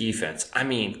Chargers defense, I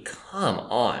mean, come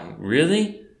on.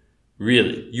 Really?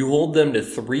 Really? You hold them to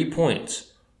 3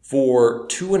 points for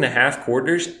 2.5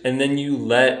 quarters, and then you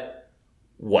let,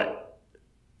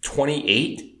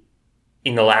 28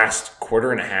 in the last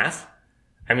quarter and a half?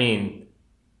 I mean,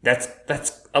 that's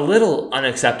a little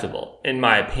unacceptable, in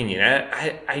my opinion.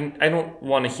 I don't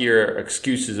want to hear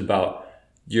excuses about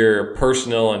your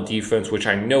personnel on defense, which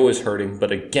I know is hurting,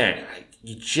 but again,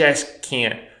 you just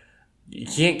can't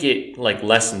get like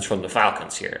lessons from the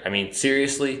Falcons here. I mean,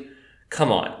 seriously, come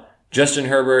on. Justin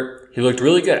Herbert, he looked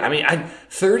really good. I mean,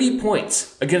 30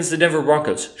 points against the Denver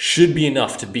Broncos should be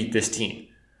enough to beat this team.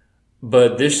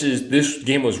 But this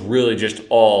game was really just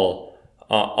all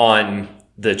on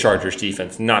the Chargers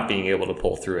defense not being able to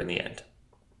pull through in the end.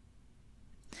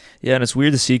 Yeah, and it's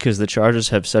weird to see because the Chargers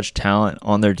have such talent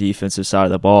on their defensive side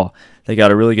of the ball. They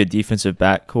got a really good defensive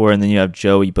backcourt, and then you have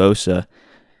Joey Bosa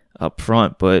up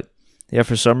front. But yeah,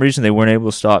 for some reason they weren't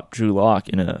able to stop Drew Lock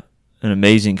in an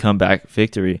amazing comeback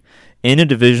victory in a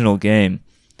divisional game.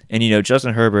 And, you know,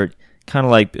 Justin Herbert, kind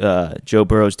of like Joe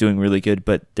Burrow, is doing really good,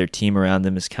 but their team around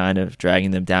them is kind of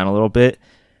dragging them down a little bit.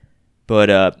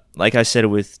 But like I said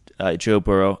with Joe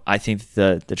Burrow, I think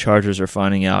the Chargers are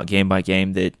finding out game by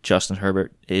game that Justin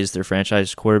Herbert is their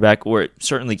franchise quarterback, or it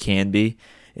certainly can be.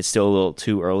 It's still a little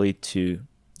too early to,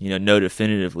 know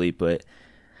definitively, but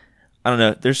I don't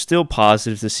know. There's still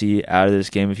positive to see out of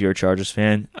this game if you're a Chargers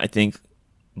fan. I think,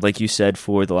 like you said,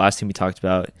 for the last team we talked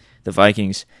about, the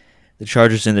Vikings, the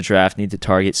Chargers in the draft need to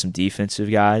target some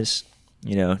defensive guys,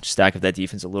 stack up that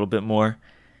defense a little bit more.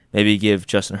 Maybe give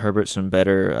Justin Herbert some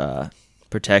better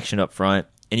protection up front.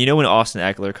 And when Austin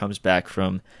Eckler comes back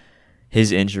from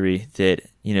his injury that,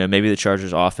 maybe the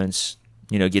Chargers offense,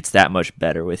 gets that much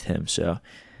better with him. So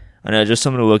I know, just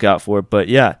something to look out for. But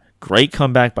yeah, great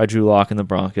comeback by Drew Lock and the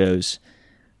Broncos.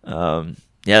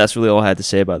 That's really all I had to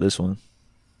say about this one.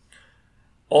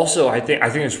 Also, I think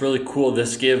it's really cool.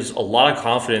 This gives a lot of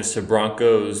confidence to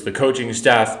Broncos, the coaching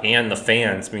staff, and the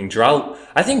fans. I mean,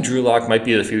 I think Drew Lock might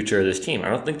be the future of this team. I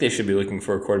don't think they should be looking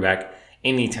for a quarterback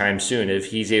anytime soon if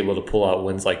he's able to pull out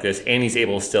wins like this and he's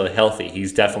able to stay healthy.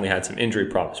 He's definitely had some injury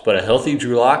problems, but a healthy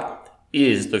Drew Lock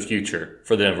is the future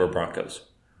for the Denver Broncos.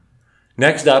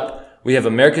 Next up, we have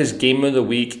America's Game of the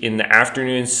Week in the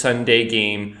afternoon Sunday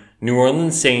game. New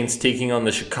Orleans Saints taking on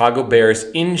the Chicago Bears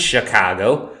in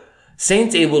Chicago.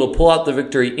 Saints able to pull out the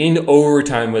victory in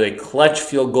overtime with a clutch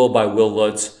field goal by Will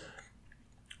Lutz.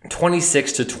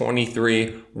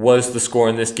 26-23 was the score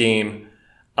in this game.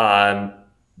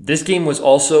 This game was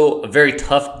also a very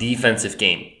tough defensive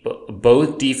game.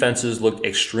 Both defenses looked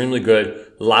extremely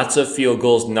good. Lots of field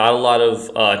goals, not a lot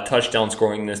of touchdown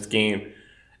scoring in this game.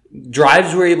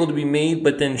 Drives were able to be made,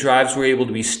 but then drives were able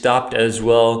to be stopped as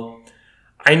well.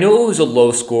 I know it was a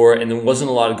low score and there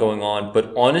wasn't a lot going on,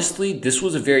 but honestly, this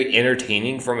was a very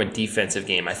entertaining from a defensive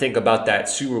game. I think about that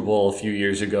Super Bowl a few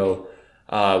years ago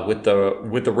with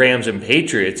the Rams and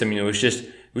Patriots. I mean, it was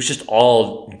just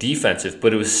all defensive,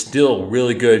 but it was still a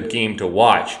really good game to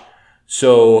watch.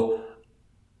 So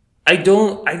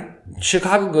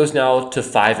Chicago goes now to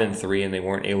 5-3, and they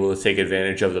weren't able to take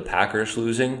advantage of the Packers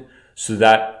losing. So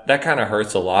that kind of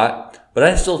hurts a lot. But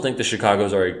I still think the Chicago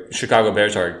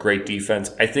Bears are a great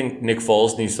defense. I think Nick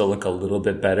Foles needs to look a little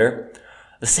bit better.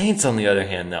 The Saints, on the other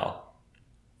hand, though,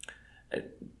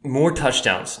 more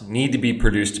touchdowns need to be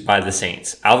produced by the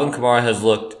Saints. Alvin Kamara has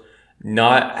looked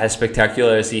not as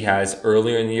spectacular as he has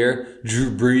earlier in the year. Drew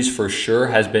Brees for sure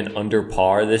has been under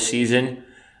par this season.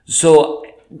 So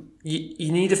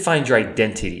you need to find your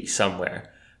identity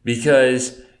somewhere,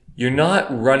 because you're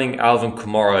not running Alvin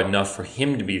Kamara enough for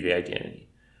him to be the identity.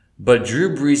 But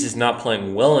Drew Brees is not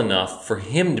playing well enough for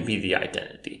him to be the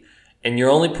identity. And you're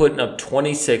only putting up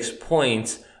 26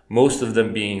 points, most of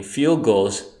them being field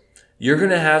goals. You're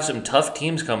going to have some tough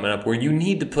teams coming up where you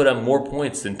need to put up more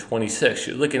points than 26.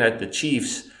 You're looking at the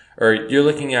Chiefs, or you're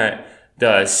looking at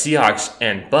the Seahawks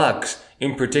and Bucks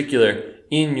in particular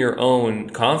in your own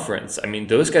conference. I mean,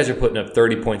 those guys are putting up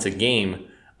 30 points a game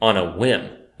on a whim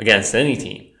against any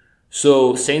team.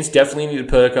 So Saints definitely need to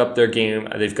pick up their game.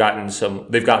 They've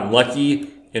gotten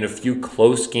lucky in a few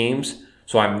close games.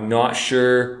 So I'm not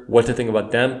sure what to think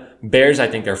about them. Bears, I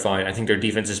think they're fine. I think their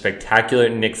defense is spectacular.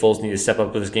 Nick Foles needs to step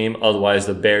up with this game. Otherwise,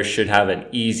 the Bears should have an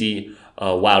easy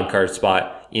wild card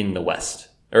spot in the West,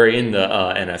 or in the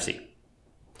NFC.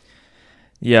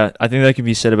 Yeah, I think that can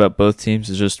be said about both teams.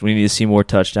 It's just we need to see more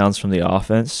touchdowns from the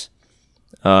offense,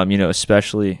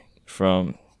 especially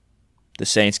from the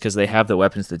Saints, because they have the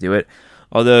weapons to do it.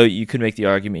 Although you could make the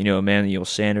argument, Emmanuel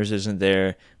Sanders isn't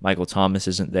there, Michael Thomas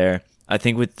isn't there. I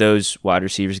think with those wide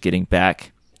receivers getting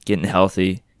back, getting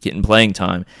healthy, getting playing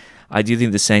time, I do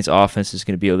think the Saints offense is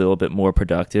going to be a little bit more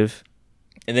productive.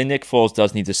 And then Nick Foles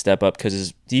does need to step up because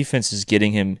his defense is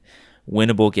getting him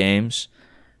winnable games.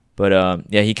 But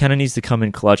he kind of needs to come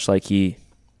in clutch like he,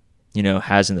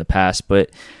 has in the past.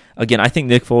 But again, I think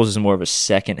Nick Foles is more of a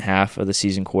second half of the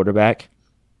season quarterback.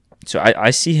 So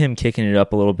I see him kicking it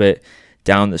up a little bit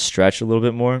down the stretch a little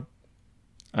bit more.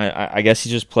 I guess he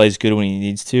just plays good when he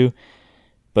needs to.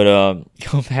 But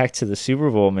going back to the Super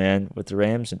Bowl, man, with the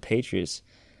Rams and Patriots,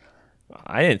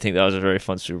 I didn't think that was a very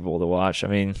fun Super Bowl to watch. I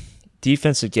mean,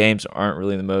 defensive games aren't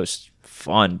really the most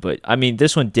fun, but I mean,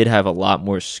 this one did have a lot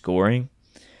more scoring,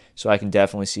 so I can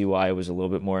definitely see why it was a little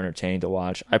bit more entertaining to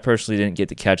watch. I personally didn't get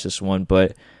to catch this one,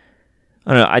 but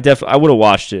I don't know. I would have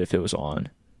watched it if it was on.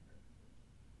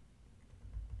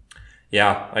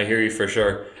 Yeah, I hear you for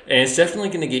sure. And it's definitely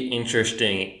going to get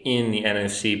interesting in the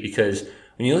NFC, because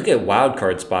when you look at wild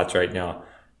card spots right now,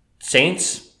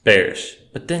 Saints, Bears,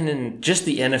 but then in just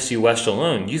the NFC West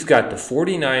alone, you've got the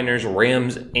 49ers,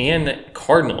 Rams, and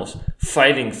Cardinals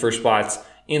fighting for spots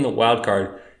in the wild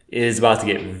card. It is about to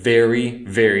get very,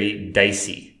 very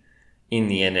dicey in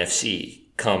the NFC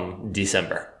come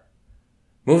December.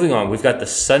 Moving on, we've got the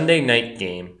Sunday night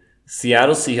game,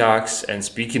 Seattle Seahawks, and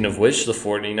speaking of which, the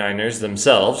 49ers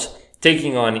themselves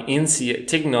taking on in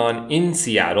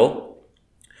Seattle.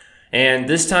 And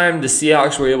this time, the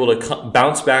Seahawks were able to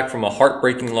bounce back from a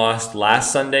heartbreaking loss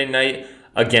last Sunday night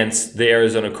against the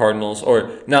Arizona Cardinals.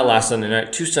 Or not last Sunday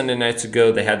night, 2 Sunday nights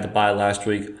ago. They had the bye last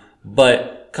week.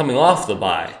 But coming off the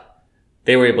bye,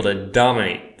 they were able to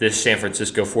dominate this San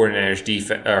Francisco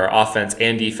 49ers offense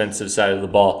and defensive side of the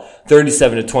ball.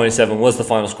 37-27 was the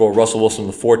final score. Russell Wilson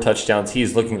with 4 touchdowns.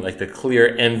 He's looking like the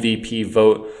clear MVP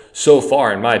vote so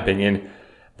far, in my opinion.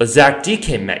 But Zach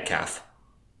DK Metcalf,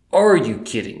 are you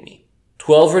kidding me?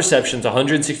 12 receptions,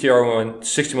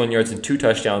 161 yards, and 2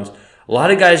 touchdowns. A lot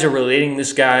of guys are relating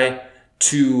this guy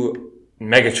to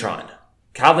Megatron,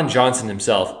 Calvin Johnson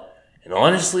himself. And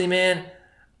honestly, man,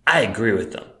 I agree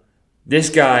with them.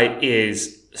 This guy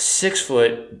is a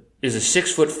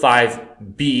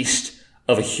 6'5" beast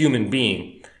of a human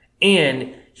being.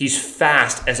 And he's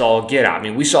fast as all get out. I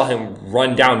mean, we saw him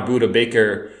run down Budda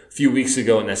Baker a few weeks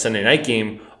ago in that Sunday night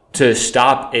game to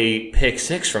stop a pick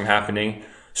 6 from happening.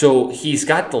 So he's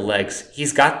got the legs,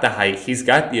 he's got the height, he's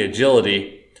got the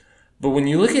agility. But when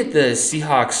you look at the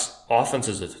Seahawks offense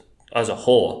as a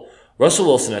whole, Russell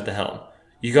Wilson at the helm,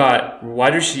 you got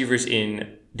wide receivers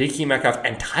in DK Metcalf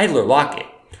and Tyler Lockett,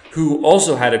 who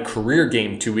also had a career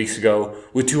game 2 weeks ago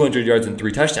with 200 yards and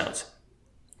 3 touchdowns.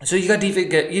 So you got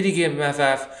DK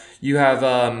Metcalf, you have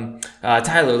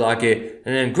Tyler Lockett,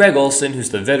 and then Greg Olsen, who's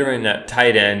the veteran at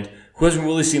tight end, who hasn't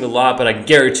really seen a lot, but I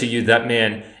guarantee you that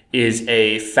man is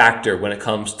a factor when it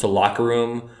comes to locker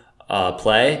room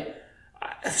play.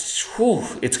 It's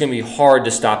going to be hard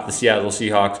to stop the Seattle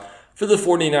Seahawks. For the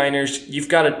 49ers, you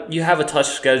have a tough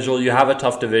schedule, you have a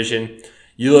tough division.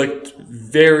 You looked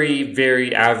very,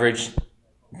 very average.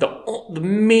 The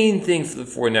main thing for the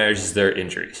 49ers is their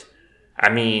injuries. I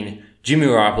mean, Jimmy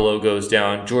Garoppolo goes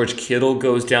down, George Kittle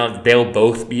goes down. They'll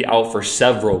both be out for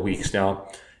several weeks now.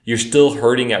 You're still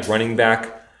hurting at running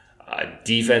back.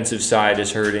 Defensive side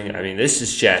is hurting. I mean, this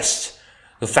is just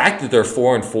the fact that they're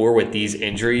 4-4 with these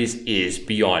injuries is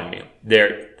beyond me.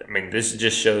 This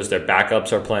just shows their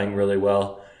backups are playing really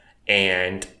well,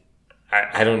 and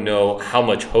I don't know how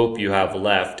much hope you have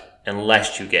left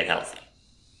unless you get healthy.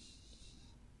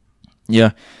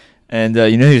 Yeah. And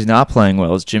who's not playing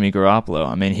well is Jimmy Garoppolo.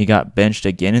 I mean, he got benched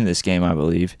again in this game, I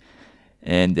believe.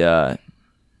 And, the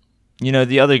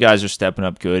other guys are stepping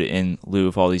up good in lieu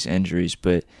of all these injuries.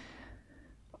 But,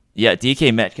 yeah,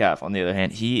 DK Metcalf, on the other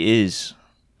hand, he is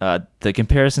the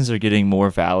comparisons are getting more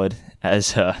valid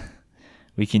as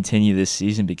we continue this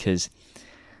season because,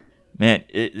 man,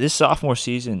 this sophomore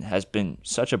season has been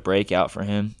such a breakout for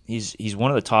him. He's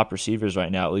one of the top receivers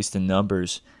right now, at least in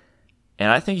numbers. And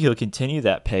I think he'll continue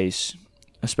that pace,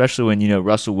 especially when,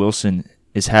 Russell Wilson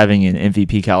is having an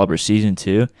MVP caliber season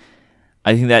too.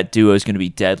 I think that duo is going to be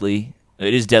deadly.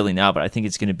 It is deadly now, but I think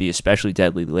it's going to be especially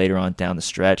deadly later on down the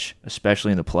stretch,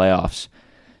 especially in the playoffs.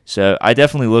 So I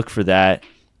definitely look for that.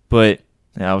 But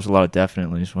that was a lot of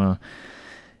definitely as well.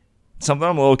 Something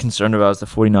I'm a little concerned about is the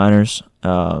 49ers.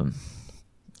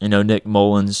 Nick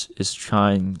Mullins is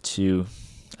trying to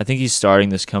 – I think he's starting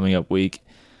this coming up week.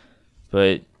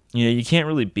 But – you can't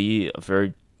really be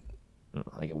a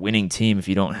winning team if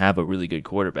you don't have a really good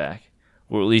quarterback,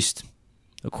 or at least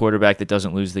a quarterback that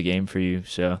doesn't lose the game for you.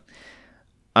 So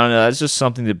I don't know. That's just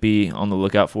something to be on the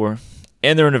lookout for.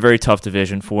 And they're in a very tough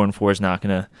division. 4-4 is not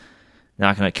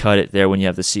gonna cut it there when you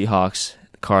have the Seahawks,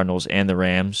 the Cardinals, and the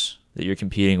Rams that you're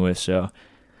competing with. So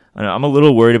I don't know, I'm a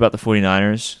little worried about the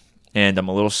 49ers, and I'm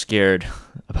a little scared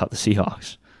about the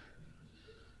Seahawks.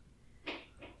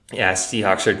 Yeah,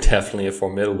 Seahawks are definitely a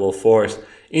formidable force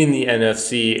in the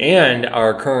NFC and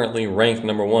are currently ranked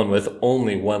number 1 with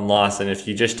only 1 loss. And if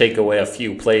you just take away a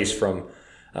few plays from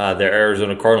their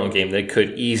Arizona Cardinal game, they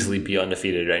could easily be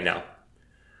undefeated right now.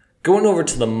 Going over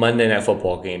to the Monday Night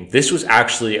Football game, this was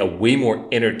actually a way more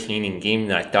entertaining game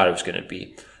than I thought it was going to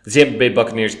be. The Tampa Bay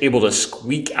Buccaneers able to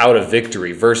squeak out a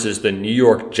victory versus the New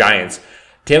York Giants.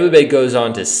 Tampa Bay goes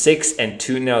on to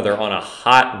 6-2 now. They're on a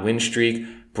hot win streak.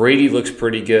 Brady looks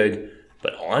pretty good,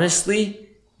 but honestly,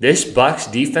 this Bucs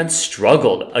defense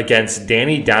struggled against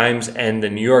Danny Dimes and the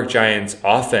New York Giants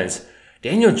offense.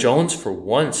 Daniel Jones, for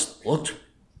once, looked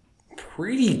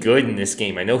pretty good in this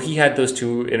game. I know he had those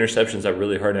 2 interceptions that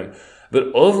really hurt him, but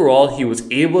overall, he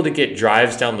was able to get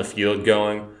drives down the field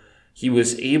going. He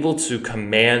was able to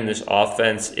command this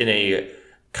offense in a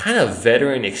kind of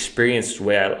veteran, experienced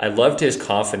way. I loved his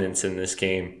confidence in this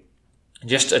game.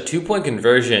 Just a 2-point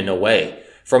conversion away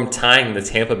from tying the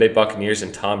Tampa Bay Buccaneers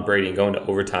and Tom Brady and going to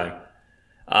overtime.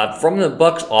 From the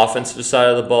Bucs offensive side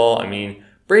of the ball, I mean,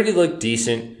 Brady looked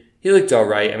decent. He looked all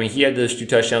right. I mean, he had those 2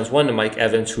 touchdowns, one to Mike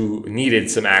Evans, who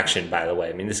needed some action, by the way.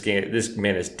 I mean, this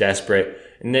man is desperate.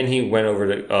 And then he went over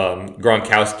to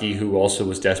Gronkowski, who also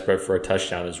was desperate for a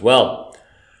touchdown as well.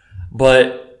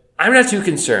 But I'm not too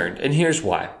concerned, and here's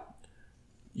why.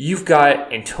 You've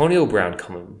got Antonio Brown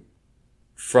coming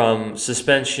from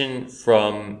suspension,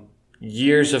 from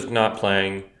years of not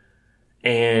playing,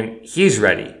 and he's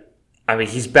ready. I mean,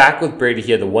 he's back with Brady.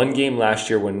 He had the 1 game last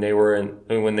year when they were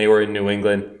in New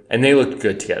England, and they looked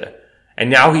good together. And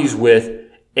now he's with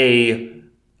a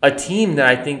team that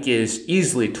I think is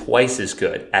easily twice as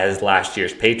good as last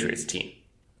year's Patriots team,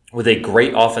 with a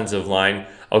great offensive line,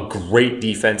 a great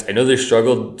defense. I know they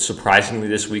struggled surprisingly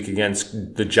this week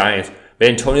against the Giants, but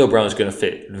Antonio Brown is going to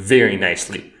fit very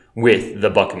nicely with the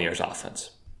Buccaneers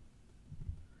offense.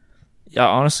 Yeah,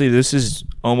 honestly, this is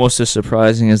almost as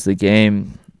surprising as the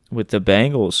game with the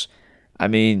Bengals. I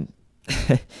mean,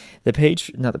 not the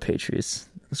Patriots.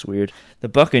 That's weird. The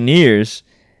Buccaneers,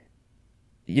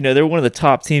 they're one of the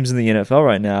top teams in the NFL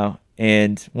right now,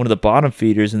 and one of the bottom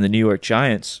feeders in the New York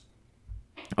Giants.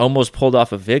 Almost pulled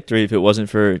off a victory if it wasn't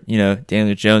for,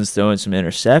 Daniel Jones throwing some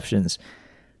interceptions.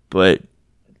 But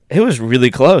it was really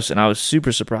close, and I was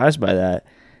super surprised by that.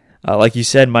 Like you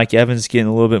said, Mike Evans getting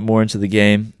a little bit more into the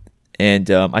game.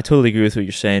 And I totally agree with what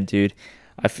you're saying, dude.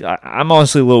 I'm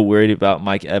honestly a little worried about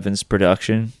Mike Evans'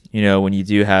 production. When you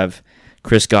do have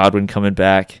Chris Godwin coming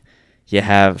back, you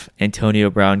have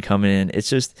Antonio Brown coming in. It's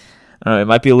just, I don't know, it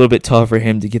might be a little bit tough for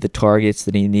him to get the targets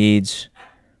that he needs,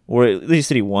 or at least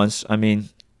that he wants. I mean,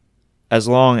 as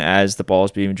long as the ball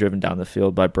is being driven down the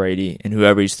field by Brady and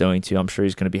whoever he's throwing to, I'm sure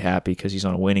he's going to be happy because he's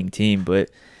on a winning team.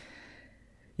 But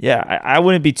yeah, I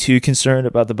wouldn't be too concerned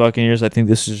about the Buccaneers. I think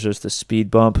this is just a speed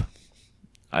bump.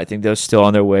 I think they're still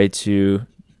on their way to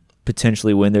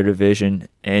potentially win their division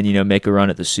and, make a run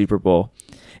at the Super Bowl.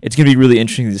 It's going to be really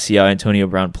interesting to see how Antonio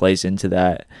Brown plays into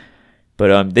that.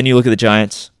 But then you look at the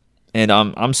Giants, and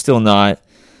I'm still not,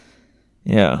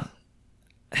 I'm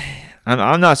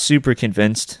not super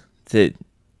convinced that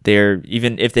they're,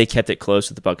 even if they kept it close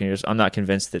with the Buccaneers, I'm not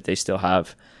convinced that they still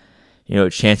have, a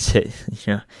chance at,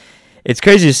 it's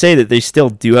crazy to say that they still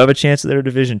do have a chance at their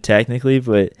division technically,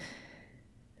 but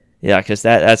Yeah, because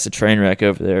that's a train wreck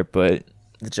over there. But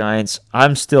the Giants,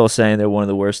 I'm still saying they're one of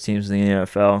the worst teams in the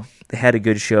NFL. They had a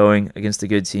good showing against a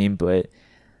good team, but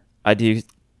I do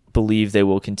believe they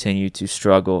will continue to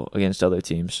struggle against other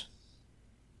teams.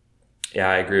 Yeah,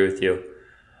 I agree with you.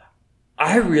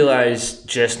 I realized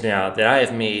just now that I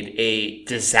have made a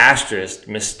disastrous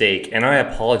mistake, and I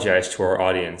apologize to our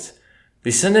audience.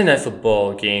 The Sunday Night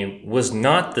Football game was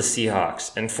not the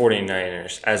Seahawks and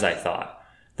 49ers as I thought.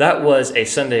 That was a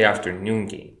Sunday afternoon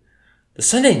game. The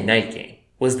Sunday night game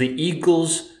was the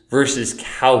Eagles versus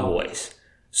Cowboys.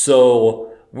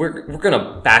 So we're going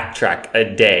to backtrack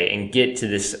a day and get to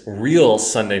this real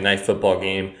Sunday Night Football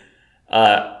game.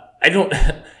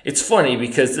 It's funny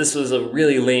because this was a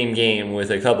really lame game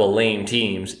with a couple lame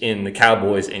teams in the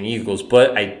Cowboys and Eagles,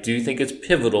 but I do think it's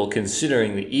pivotal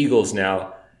considering the Eagles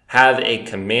now have a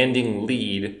commanding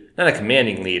lead, not a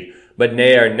commanding lead, but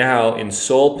they are now in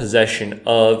sole possession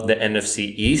of the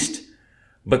NFC East.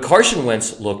 But Carson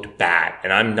Wentz looked bad,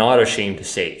 and I'm not ashamed to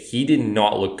say it. He did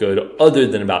not look good other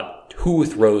than about 2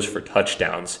 throws for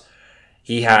touchdowns.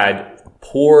 He had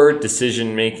poor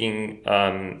decision-making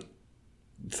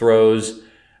throws.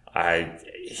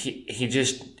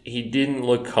 He didn't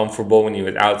look comfortable when he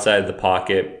was outside the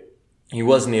pocket. He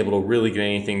wasn't able to really get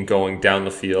anything going down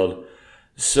the field.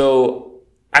 So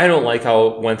I don't like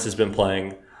how Wentz has been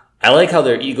playing. I like how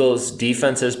their Eagles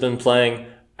defense has been playing.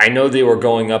 I know they were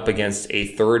going up against a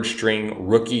third-string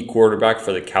rookie quarterback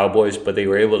for the Cowboys, but they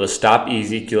were able to stop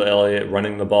Ezekiel Elliott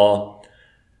running the ball.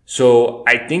 So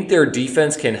I think their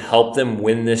defense can help them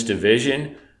win this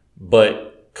division,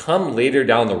 but come later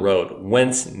down the road,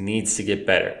 Wentz needs to get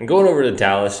better. And going over to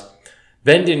Dallas,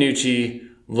 Ben DiNucci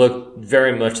looked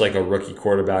very much like a rookie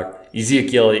quarterback.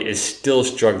 Ezekiel is still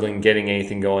struggling getting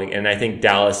anything going, and I think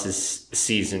Dallas's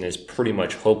season is pretty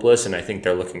much hopeless, and I think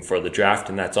they're looking for the draft,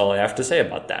 and that's all I have to say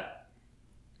about that.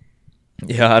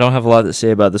 Yeah, I don't have a lot to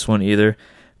say about this one either.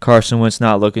 Carson Wentz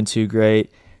not looking too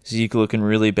great. Zeke looking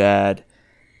really bad.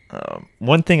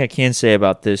 One thing I can say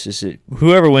about this is that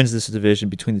whoever wins this division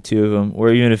between the two of them,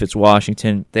 or even if it's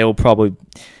Washington, they'll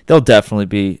definitely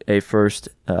be a first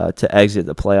to exit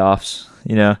the playoffs.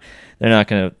 You know, they're not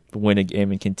going to win a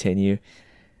game and continue.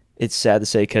 It's sad to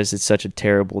say because it's such a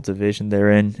terrible division they're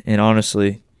in, and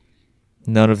honestly,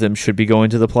 none of them should be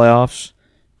going to the playoffs,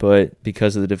 but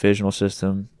because of the divisional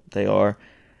system, they are.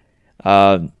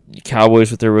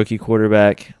 Cowboys with their rookie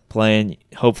quarterback playing.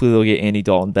 Hopefully they'll get Andy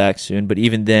Dalton back soon, but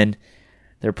even then,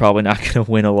 they're probably not going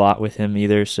to win a lot with him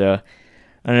either. So,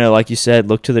 I don't know, like you said,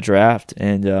 look to the draft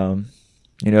and,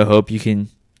 hope you can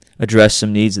address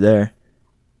some needs there.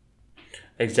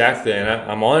 Exactly, and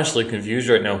I'm honestly confused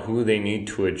right now who they need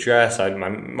to address.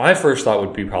 My first thought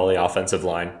would be probably offensive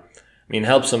line. I mean,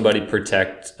 help somebody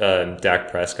protect Dak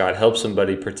Prescott, help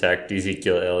somebody protect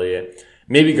Ezekiel Elliott,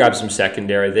 maybe grab some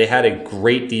secondary. They had a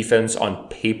great defense on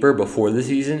paper before the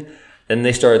season, then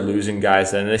they started losing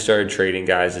guys, then they started trading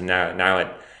guys, and now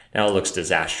it looks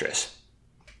disastrous.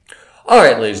 All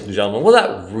right, ladies and gentlemen, well,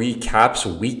 that recaps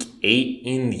Week 8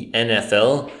 in the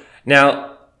NFL. Now,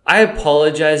 I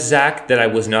apologize, Zach, that I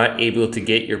was not able to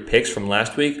get your picks from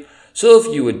last week. So if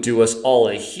you would do us all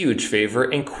a huge favor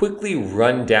and quickly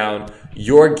run down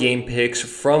your game picks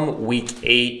from Week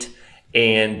 8,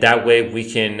 and that way we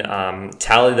can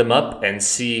tally them up and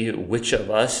see which of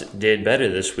us did better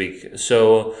this week.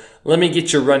 So let me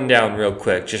get your rundown real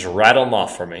quick. Just rattle them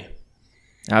off for me.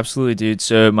 Absolutely, dude.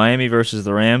 So Miami versus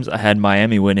the Rams, I had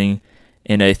Miami winning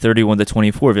in a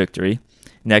 31-24 victory.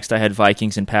 Next, I had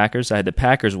Vikings and Packers. I had the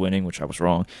Packers winning, which I was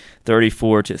wrong,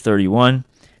 34-31.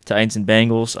 Titans and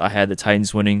Bengals, I had the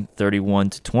Titans winning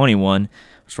 31-21. I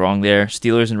was wrong there.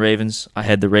 Steelers and Ravens, I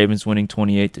had the Ravens winning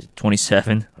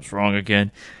 28-27. I was wrong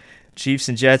again. Chiefs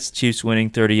and Jets, Chiefs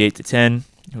winning 38-10.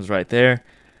 I was right there.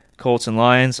 Colts and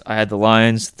Lions, I had the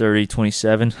Lions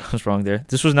 30-27. I was wrong there.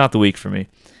 This was not the week for me.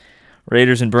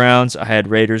 Raiders and Browns, I had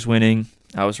Raiders winning.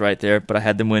 I was right there, but I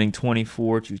had them winning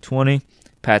 24-20.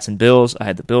 Pats and Bills, I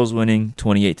had the Bills winning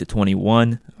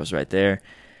 28-21. I was right there.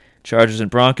 Chargers and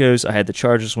Broncos, I had the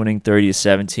Chargers winning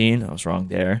 30-17. I was wrong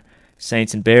there.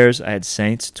 Saints and Bears, I had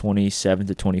Saints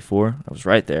 27-24. I was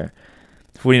right there.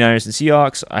 49ers and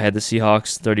Seahawks, I had the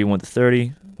Seahawks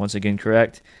 31-30. Once again,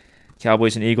 correct.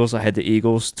 Cowboys and Eagles, I had the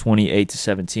Eagles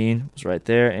 28-17. I was right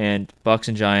there. And Bucks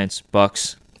and Giants,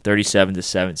 Bucks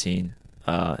 37-17.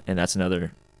 And that's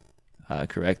another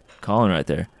correct calling right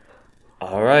there.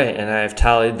 All right, and I've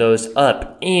tallied those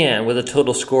up, and with a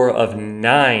total score of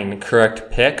 9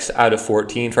 correct picks out of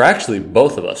 14 for actually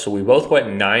both of us. So we both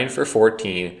went 9 for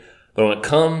 14. But when it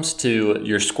comes to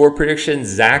your score predictions,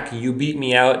 Zach, you beat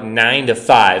me out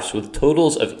 9-5. So with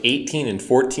totals of 18 and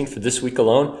 14 for this week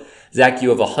alone, Zach, you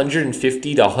have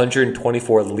 150 to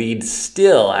 124 lead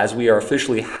still as we are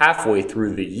officially halfway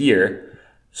through the year.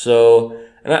 So,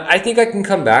 and I think I can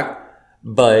come back,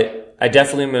 but I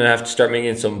definitely am going to have to start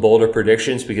making some bolder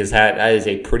predictions because that is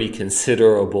a pretty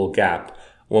considerable gap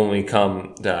when we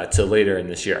come to later in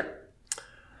this year.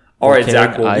 All right,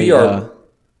 Zach, well, we are...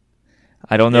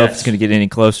 I don't know if it's going to get any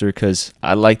closer because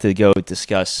I'd like to go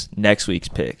discuss next week's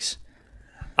picks.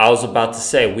 I was about to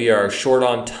say we are short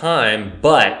on time,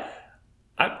 but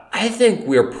I think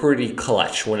we're pretty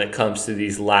clutch when it comes to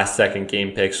these last-second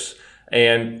game picks.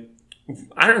 And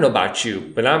I don't know about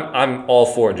you, but I'm all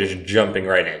for just jumping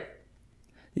right in.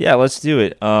 Yeah, let's do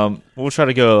it. We'll try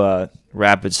to go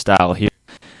rapid style here.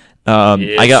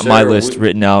 I got my list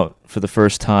written out for the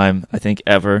first time, I think,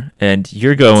 ever, and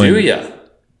you're going. Do ya?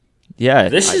 Yeah,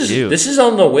 this is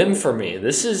on the whim for me.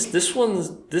 This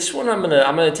one I'm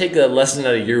gonna take a lesson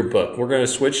out of your book. We're gonna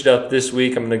switch it up this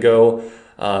week. I'm gonna go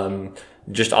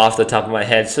just off the top of my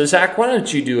head. So Zach, why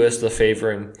don't you do us the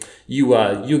favor and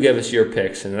you give us your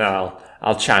picks and then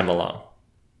I'll chime along.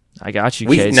 I got you.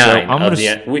 Week 9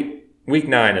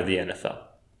 of the NFL.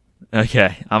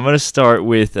 Okay, I'm gonna start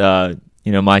with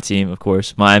my team, of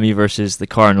course, Miami versus the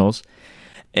Cardinals.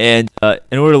 And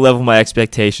in order to level my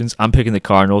expectations, I'm picking the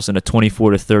Cardinals in a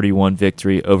 24-31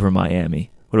 victory over Miami.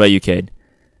 What about you, Cade?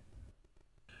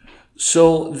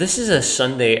 So this is a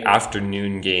Sunday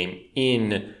afternoon game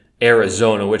in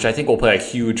Arizona, which I think will play a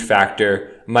huge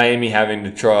factor. Miami having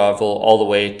to travel all the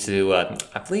way to, I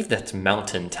believe that's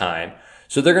Mountain Time.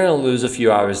 So they're going to lose a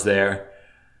few hours there.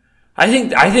 I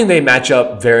think they match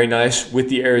up very nice with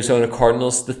the Arizona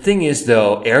Cardinals. The thing is,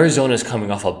 though, Arizona's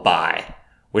coming off a bye,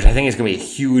 which I think is going to be a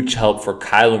huge help for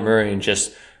Kyler Murray and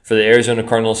just for the Arizona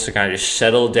Cardinals to kind of just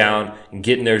settle down and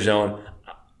get in their zone.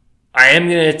 I am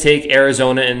going to take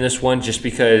Arizona in this one just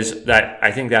because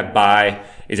I think that bye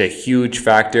is a huge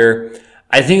factor.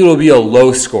 I think it will be a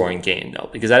low-scoring game, though,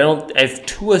 because if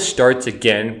Tua starts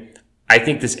again, I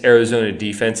think this Arizona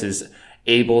defense is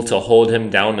able to hold him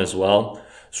down as well.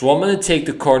 So I'm going to take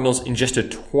the Cardinals in just a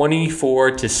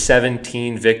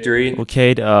 24-17 victory. Well,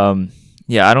 Cade,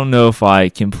 yeah, I don't know if I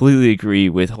completely agree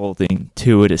with holding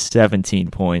Tua to 17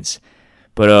 points.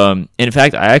 But in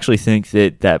fact, I actually think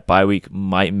that bye week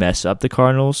might mess up the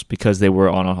Cardinals because they were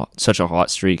on such a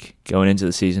hot streak going into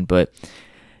the season. But,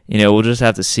 we'll just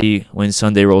have to see when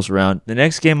Sunday rolls around. The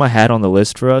next game I had on the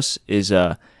list for us is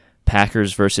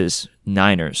Packers versus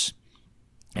Niners.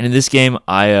 And in this game,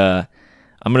 I'm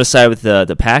going to side with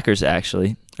the Packers,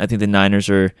 actually. I think the Niners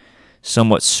are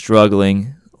somewhat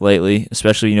struggling lately,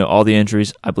 especially, all the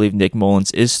injuries. I believe Nick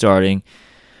Mullins is starting.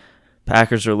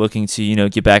 Packers are looking to,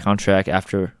 get back on track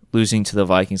after losing to the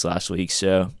Vikings last week.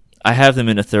 So I have them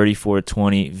in a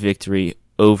 34-20 victory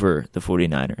over the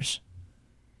 49ers.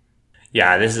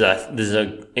 Yeah, this is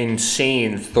a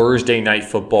insane Thursday night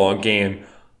football game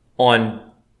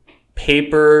on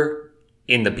paper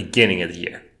in the beginning of the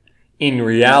year. In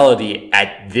reality,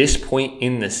 at this point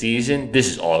in the season, this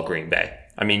is all Green Bay.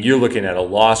 I mean, you're looking at a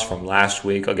loss from last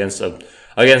week against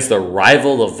the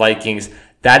rival, the Vikings.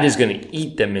 That is going to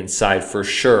eat them inside for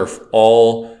sure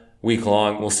all week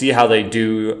long. We'll see how they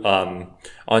do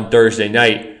on Thursday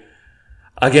night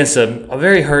against a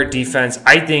very hurt defense.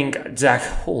 I think, Zach,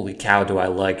 holy cow, do I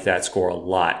like that score a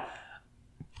lot.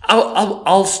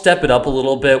 I'll step it up a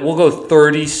little bit. We'll go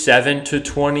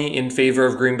 37-20 in favor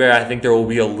of Green Bay. I think there will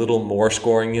be a little more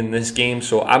scoring in this game,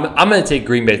 so I'm going to take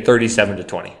Green Bay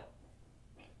 37-20.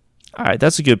 All right,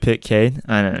 that's a good pick, Cade.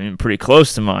 I'm pretty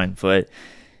close to mine, but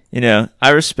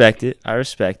I respect it.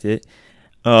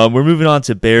 We're moving on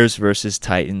to Bears versus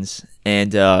Titans,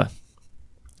 and we're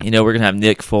gonna have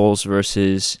Nick Foles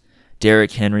versus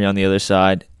Derrick Henry on the other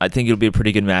side. I think it'll be a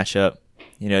pretty good matchup.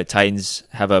 Titans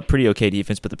have a pretty okay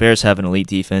defense, but the Bears have an elite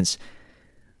defense.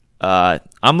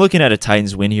 I'm looking at a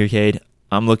Titans win here, Cade.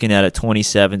 I'm looking at a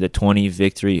 27-20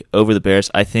 victory over the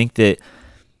Bears. I think that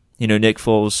Nick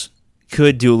Foles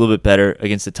could do a little bit better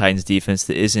against the Titans defense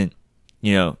that isn't,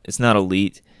 it's not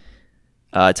elite.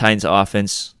 Titans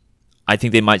offense, I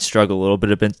think they might struggle a little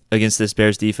bit against this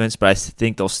Bears defense, but I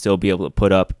think they'll still be able to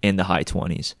put up in the high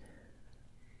 20s.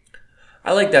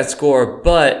 I like that score,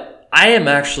 but I am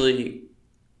actually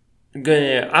I'm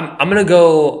gonna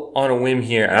go on a whim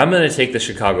here, and I'm gonna take the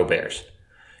Chicago Bears.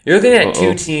 You're looking at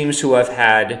two teams who have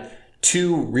had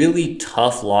two really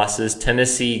tough losses.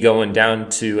 Tennessee going down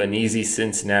to an easy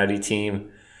Cincinnati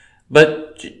team.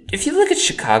 But if you look at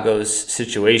Chicago's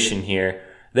situation here,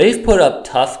 they've put up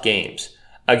tough games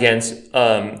against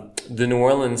the New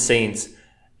Orleans Saints.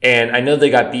 And I know they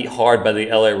got beat hard by the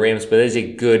LA Rams, but there's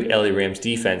a good LA Rams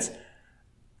defense.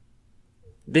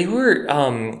 They were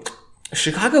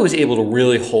Chicago was able to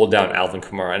really hold down Alvin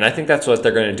Kamara, and I think that's what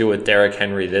they're going to do with Derrick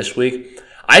Henry this week.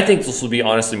 I think this will be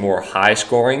honestly more high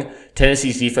scoring.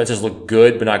 Tennessee's defenses look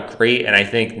good, but not great, and I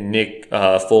think Nick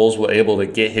Foles will be able to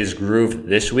get his groove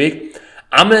this week.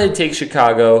 I'm going to take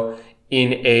Chicago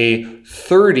in a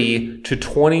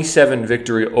 30-27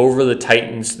 victory over the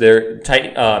Titans.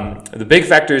 The big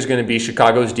factor is going to be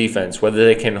Chicago's defense, whether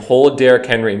they can hold Derrick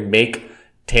Henry and make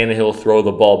Tannehill throw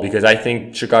the ball, because I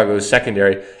think Chicago's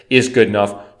secondary is good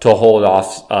enough to hold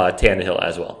off Tannehill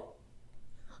as well.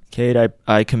 Cade,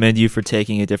 I commend you for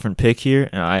taking a different pick here,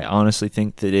 and I honestly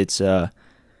think that it's a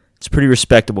pretty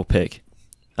respectable pick.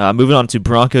 Moving on to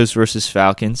Broncos versus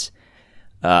Falcons.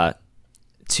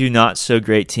 Two not so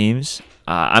great teams.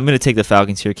 I'm going to take the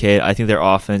Falcons here, Cade. I think their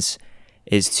offense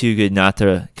is too good not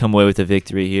to come away with a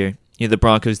victory here. The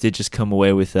Broncos did just come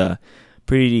away with a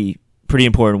pretty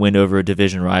important win over a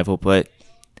division rival, but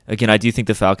again, I do think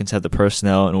the Falcons have the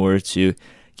personnel in order to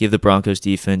give the Broncos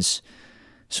defense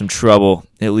some trouble,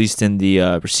 at least in the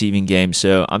receiving game.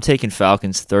 So I'm taking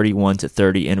Falcons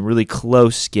 31-30 in a really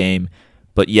close game,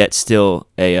 but yet still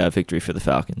a victory for the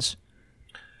Falcons.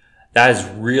 That is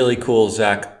really cool,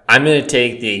 Zach. I'm going to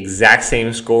take the exact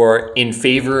same score in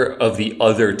favor of the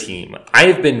other team. I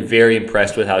have been very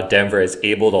impressed with how Denver is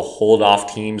able to hold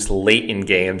off teams late in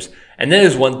games, and that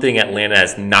is one thing Atlanta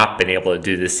has not been able to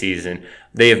do this season.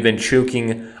 They have been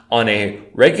choking on a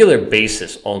regular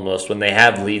basis almost when they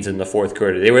have leads in the fourth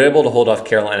quarter. They were able to hold off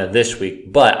Carolina this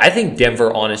week, but I think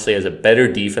Denver honestly has a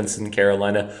better defense than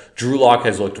Carolina. Drew Lock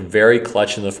has looked very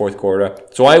clutch in the fourth quarter,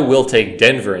 so I will take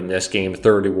Denver in this game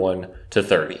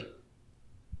 31-30.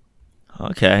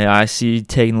 Okay, I see you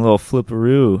taking a little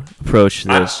flipperoo approach to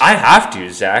this. I have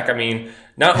to, Zach. I mean,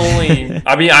 not only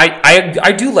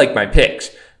I do like my picks,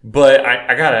 but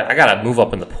I gotta move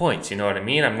up in the points. You know what I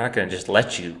mean? I'm not gonna just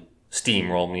let you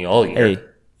steamroll me all year. Hey,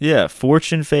 yeah,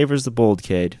 fortune favors the bold,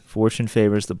 Cade. Fortune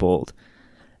favors the bold.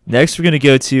 Next, we're gonna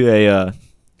go to a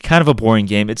kind of a boring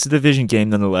game. It's a division game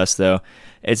nonetheless, though.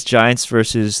 It's Giants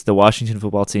versus the Washington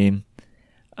football team.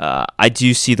 I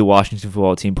do see the Washington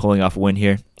football team pulling off a win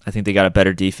here. I think they got a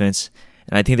better defense,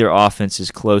 and I think their offense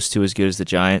is close to as good as the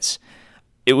Giants.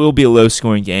 It will be a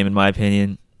low-scoring game, in my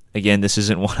opinion. Again, this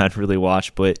isn't one I'd really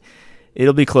watch, but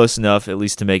it'll be close enough at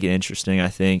least to make it interesting, I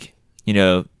think.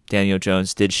 Daniel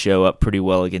Jones did show up pretty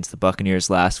well against the Buccaneers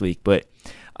last week, but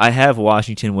I have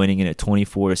Washington winning in a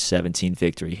 24-17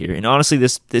 victory here. And honestly,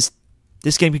 this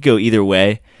game could go either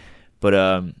way, but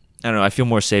I don't know. I feel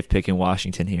more safe picking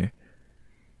Washington here.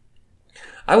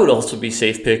 I would also be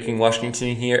safe picking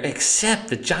Washington here, except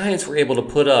the Giants were able to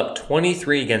put up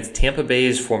 23 against Tampa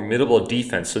Bay's formidable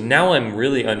defense. So now I'm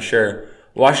really unsure.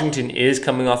 Washington is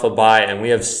coming off a bye, and we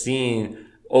have seen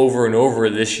over and over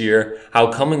this year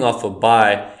how coming off a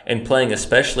bye and playing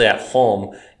especially at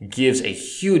home gives a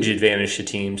huge advantage to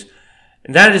teams.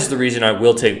 And that is the reason I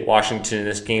will take Washington in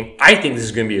this game. I think this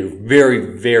is going to be a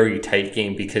very, very tight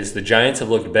game because the Giants have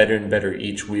looked better and better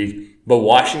each week. But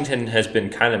Washington has been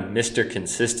kind of Mr.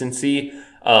 Consistency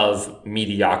of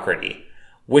mediocrity,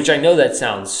 which I know that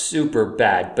sounds super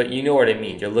bad, but you know what I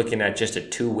mean. You're looking at just a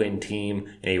 2-win team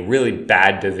in a really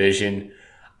bad division.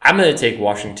 I'm going to take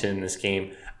Washington in this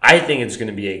game. I think it's going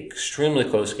to be an extremely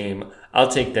close game. I'll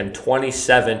take them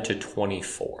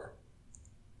 27-24.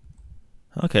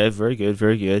 Okay, very good,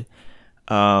 very good.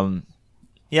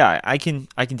 Yeah, I can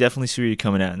definitely see where you're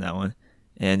coming at in that one,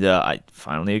 and I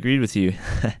finally agreed with you.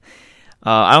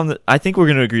 I think we're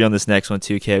going to agree on this next one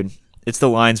too, Cade. It's the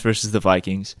Lions versus the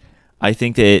Vikings. I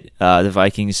think that the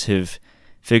Vikings have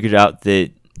figured out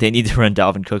that they need to run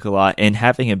Dalvin Cook a lot, and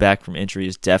having him back from injury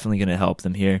is definitely going to help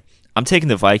them here. I'm taking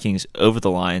the Vikings over the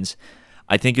Lions.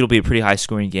 I think it'll be a pretty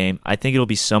high-scoring game. I think it'll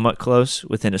be somewhat close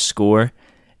within a score,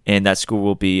 and that score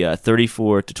will be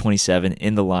 34-27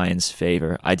 in the Lions'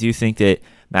 favor. I do think that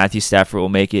Matthew Stafford will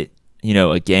make it,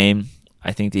 a game.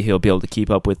 I think that he'll be able to keep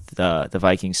up with the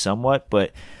Vikings somewhat,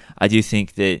 but I do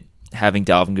think that having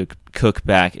Dalvin Cook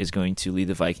back is going to lead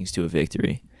the Vikings to a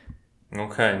victory.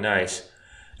 Okay, nice.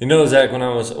 Zach, when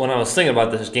I was thinking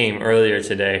about this game earlier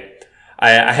today,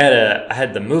 I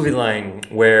had the movie line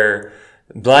where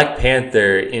Black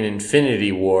Panther in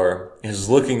Infinity War is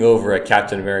looking over at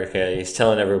Captain America. He's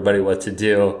telling everybody what to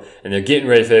do, and they're getting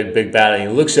ready for a big battle.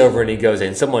 And he looks over and he goes,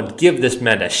 "And someone give this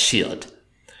man a shield."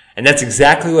 And that's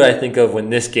exactly what I think of when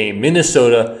this game,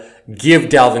 Minnesota, give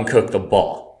Dalvin Cook the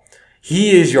ball.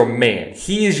 He is your man.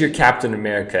 He is your Captain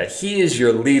America. He is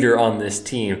your leader on this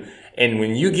team. And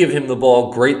when you give him the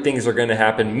ball, great things are going to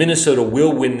happen. Minnesota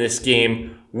will win this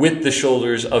game with the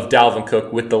shoulders of Dalvin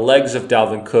Cook, with the legs of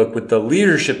Dalvin Cook, with the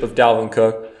leadership of Dalvin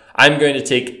Cook. I'm going to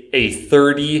take a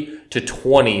 30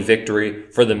 30-20 victory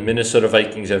for the Minnesota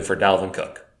Vikings and for Dalvin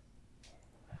Cook.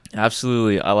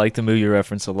 Absolutely. I like the movie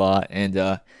reference a lot. And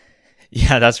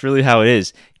yeah, that's really how it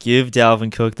is. Give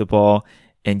Dalvin Cook the ball,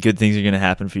 and good things are going to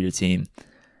happen for your team.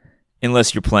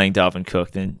 Unless you're playing Dalvin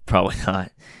Cook, then probably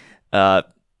not.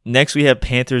 Next, we have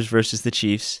Panthers versus the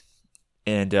Chiefs.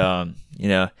 And,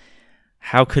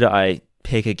 how could I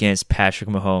pick against Patrick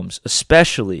Mahomes,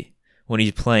 especially when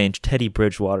he's playing Teddy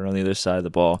Bridgewater on the other side of the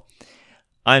ball?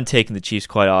 I'm taking the Chiefs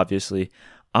quite obviously.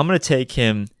 I'm going to take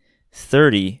him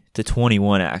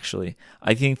 30-21, actually.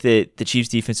 I think that the Chiefs'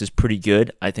 defense is pretty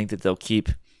good. I think that they'll keep,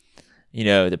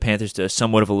 the Panthers to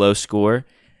somewhat of a low score.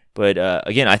 But,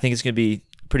 again, I think it's going to be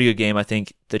a pretty good game. I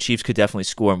think the Chiefs could definitely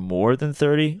score more than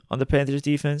 30 on the Panthers'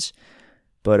 defense.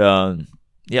 But,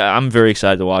 yeah, I'm very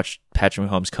excited to watch Patrick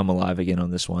Mahomes come alive again on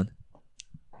this one.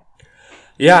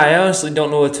 Yeah, I honestly don't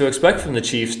know what to expect from the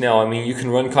Chiefs now. I mean, you can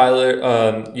run Clyde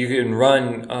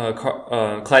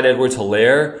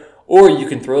Edwards-Helaire, or you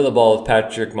can throw the ball with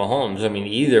Patrick Mahomes. I mean,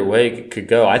 either way it could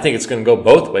go. I think it's going to go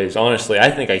both ways, honestly. I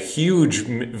think a huge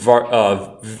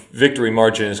victory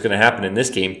margin is going to happen in this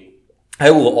game.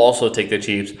 I will also take the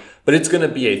Chiefs, but it's going to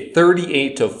be a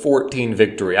 38-14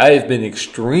 victory. I have been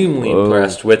extremely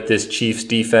impressed with this Chiefs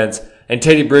defense, and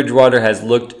Teddy Bridgewater has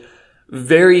looked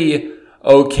very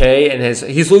okay, and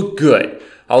he's looked good.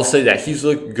 I'll say that. He's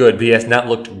looked good, but he has not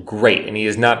looked great, and he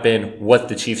has not been what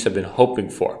the Chiefs have been hoping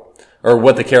for, or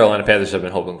what the Carolina Panthers have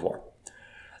been hoping for.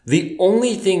 The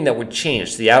only thing that would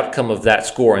change the outcome of that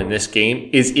score in this game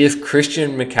is if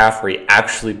Christian McCaffrey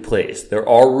actually plays. There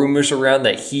are rumors around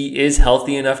that he is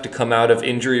healthy enough to come out of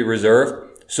injury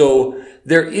reserve, so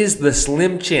there is the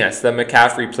slim chance that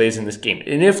McCaffrey plays in this game.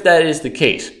 And if that is the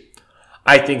case,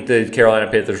 I think the Carolina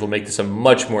Panthers will make this a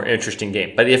much more interesting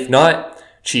game. But if not,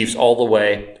 Chiefs all the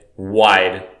way,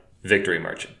 wide victory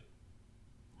margin.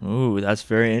 Ooh, that's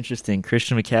very interesting.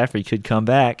 Christian McCaffrey could come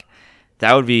back.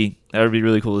 That would be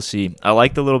really cool to see. I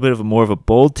like the little bit of more of a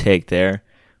bold take there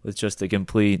with just a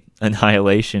complete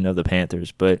annihilation of the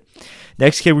Panthers. But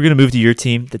next game, we're going to move to your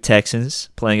team, the Texans,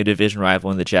 playing a division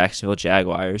rival in the Jacksonville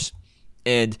Jaguars.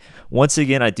 And once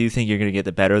again, I do think you're going to get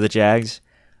the better of the Jags.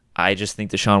 I just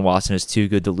think Deshaun Watson is too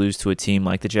good to lose to a team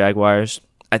like the Jaguars.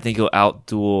 I think he'll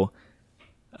outduel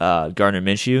Gardner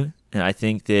Minshew, and I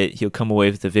think that he'll come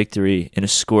away with the victory in a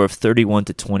score of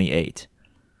 31-28.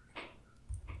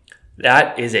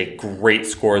 That is a great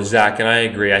score, Zach, and I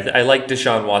agree. I like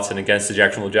Deshaun Watson against the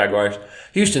Jacksonville Jaguars.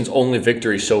 Houston's only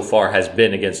victory so far has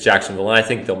been against Jacksonville, and I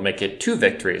think they'll make it 2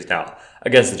 victories now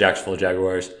against the Jacksonville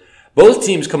Jaguars. Both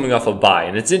teams coming off a bye,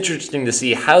 and it's interesting to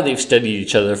see how they've studied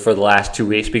each other for the last 2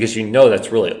 weeks, because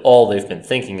that's really all they've been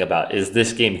thinking about is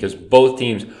this game, because both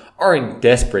teams are in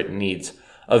desperate needs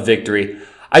of victory.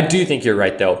 I do think you're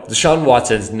right, though. Deshaun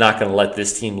Watson's not going to let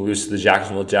this team lose to the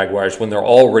Jacksonville Jaguars when they're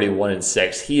already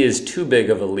 1-6. He is too big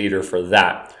of a leader for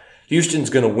that. Houston's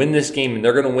going to win this game, and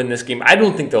they're going to win this game. I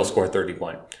don't think they'll score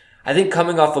 31. I think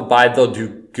coming off a bye, they'll do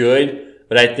good,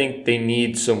 but I think they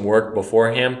need some work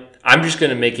beforehand. I'm just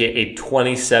going to make it a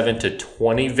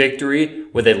 27-20 victory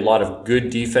with a lot of good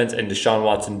defense and Deshaun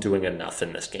Watson doing enough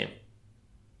in this game.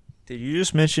 Did you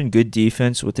just mention good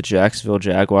defense with the Jacksonville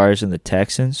Jaguars and the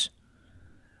Texans?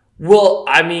 Well,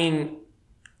 I mean,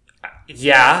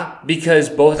 yeah, because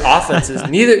both offenses,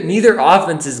 neither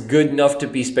offense is good enough to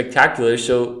be spectacular,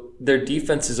 so their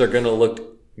defenses are going to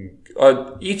look,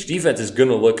 each defense is going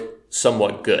to look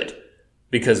somewhat good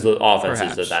because the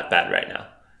offenses are that bad right now.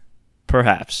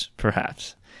 Perhaps.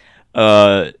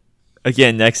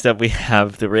 Again, next up we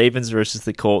have the Ravens versus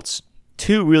the Colts.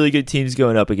 2 really good teams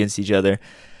going up against each other.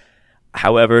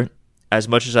 However, as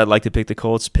much as I'd like to pick the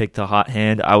Colts, pick the hot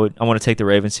hand, I want to take the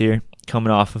Ravens here.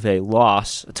 Coming off of a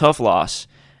tough loss,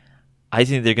 I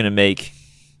think they're going to make...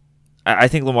 I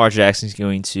think Lamar Jackson's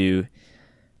going to...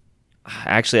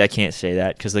 Actually, I can't say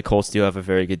that because the Colts do have a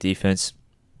very good defense.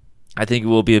 I think it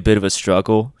will be a bit of a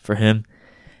struggle for him.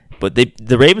 But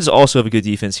the Ravens also have a good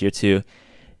defense here too.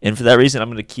 And for that reason, I'm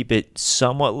going to keep it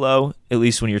somewhat low, at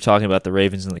least when you're talking about the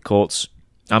Ravens and the Colts.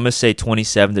 I'm going to say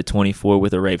 27-24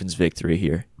 with a Ravens victory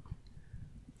here.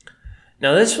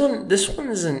 Now, this one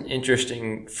isn't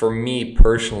interesting for me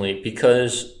personally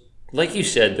because, like you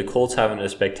said, the Colts having a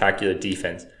spectacular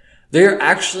defense. They're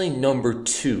actually number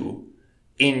 2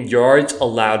 in yards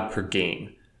allowed per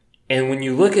game. And when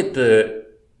you look at the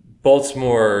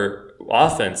Baltimore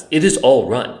offense, it is all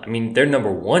run. I mean, they're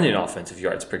number 1 in offensive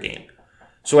yards per game.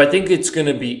 So I think it's going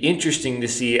to be interesting to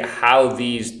see how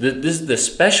this is the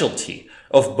specialty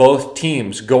of both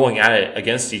teams going at it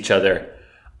against each other.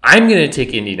 I'm going to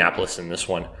take Indianapolis in this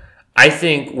one. I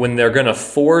think when they're going to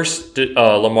force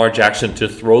Lamar Jackson to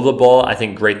throw the ball, I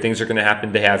think great things are going to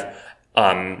happen.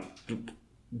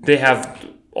 They have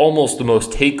almost the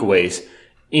most takeaways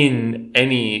in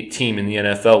any team in the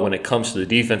NFL when it comes to the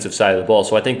defensive side of the ball.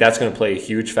 So I think that's going to play a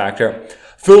huge factor.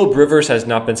 Phillip Rivers has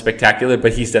not been spectacular,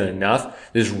 but he's done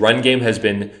enough. This run game has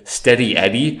been steady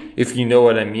Eddie, if you know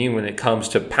what I mean, when it comes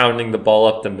to pounding the ball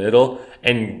up the middle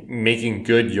and making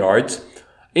good yards.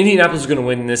 Indianapolis is going to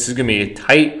win. This is going to be a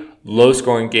tight,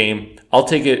 low-scoring game. I'll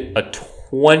take it a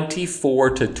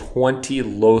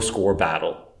 24-20 low-score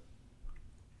battle.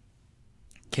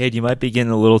 Cade, you might be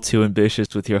getting a little too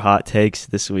ambitious with your hot takes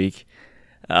this week.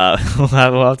 We'll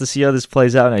have to see how this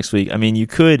plays out next week. I mean, you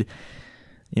could,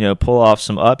 pull off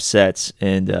some upsets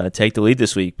and take the lead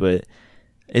this week, but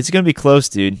it's going to be close,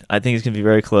 dude. I think it's going to be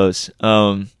very close.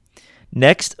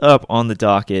 Next up on the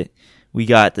docket, we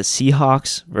got the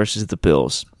Seahawks versus the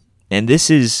Bills. And this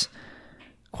is,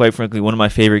 quite frankly, one of my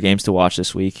favorite games to watch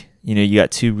this week. You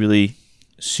got two really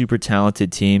super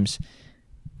talented teams.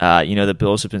 The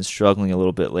Bills have been struggling a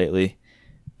little bit lately.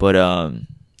 But,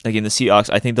 again, the Seahawks,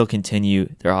 I think they'll continue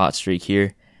their hot streak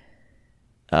here.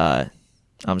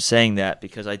 I'm saying that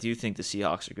because I do think the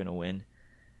Seahawks are going to win.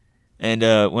 And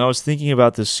when I was thinking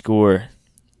about the score,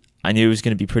 I knew it was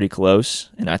going to be pretty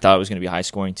close. And I thought it was going to be high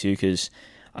scoring too because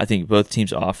I think both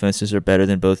teams' offenses are better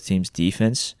than both teams'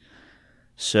 defense.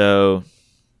 So,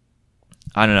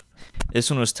 I don't know. This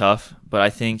one was tough, but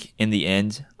I think in the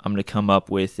end, I'm going to come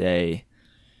up with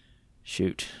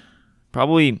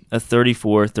probably a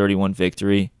 34-31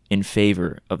 victory in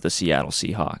favor of the Seattle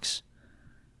Seahawks.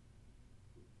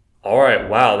 All right,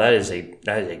 wow, that is a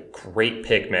great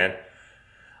pick, man.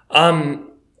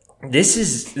 This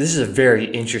is a very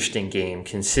interesting game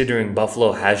considering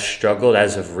Buffalo has struggled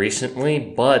as of recently,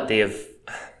 but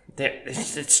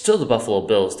it's still the Buffalo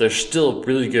Bills. They're still a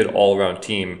really good all-around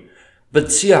team, but the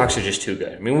Seahawks are just too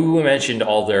good. I mean, we mentioned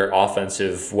all their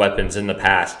offensive weapons in the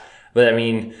past, but I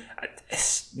mean,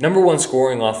 number one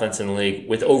scoring offense in the league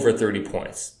with over 30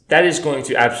 points. That is going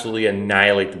to absolutely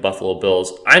annihilate the Buffalo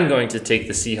Bills. I'm going to take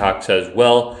the Seahawks as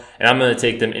well, and I'm going to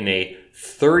take them in a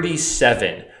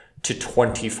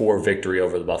 37-24 victory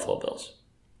over the Buffalo Bills.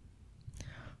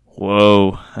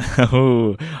 Whoa.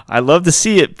 I love to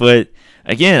see it, but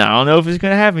again, I don't know if it's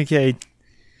going to happen, Cade.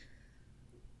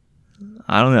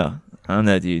 I don't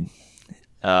know, dude.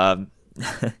 We're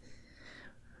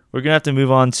going to have to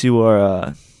move on to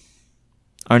our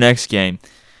next game,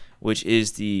 which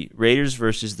is the Raiders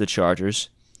versus the Chargers.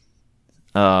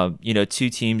 Two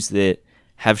teams that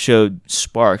have showed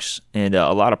sparks and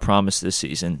a lot of promise this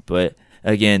season. But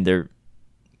again, they're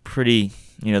pretty,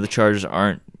 the Chargers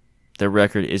their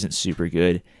record isn't super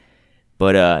good.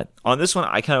 But on this one,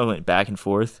 I kind of went back and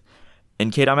forth.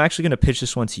 And Kate, I'm actually going to pitch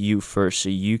this one to you first so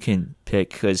you can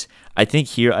pick, because I think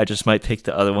here I just might pick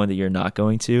the other one that you're not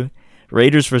going to.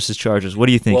 Raiders versus Chargers. What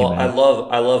are you thinking, man? Man?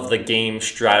 I love the game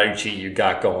strategy you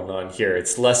got going on here.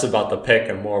 It's less about the pick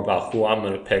and more about who I'm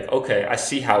going to pick. Okay, I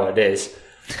see how it is.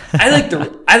 I like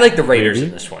the Raiders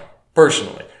in this one,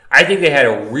 personally. I think they had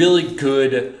a really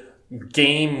good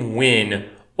game win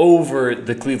over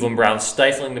the Cleveland Browns,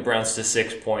 stifling the Browns to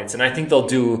 6 points. And I think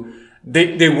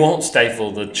they won't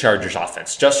stifle the Chargers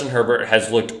offense. Justin Herbert has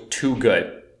looked too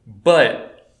good.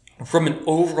 But from an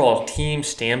overall team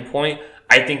standpoint,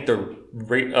 I think the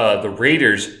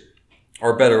Raiders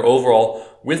are better overall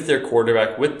with their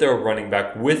quarterback, with their running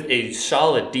back, with a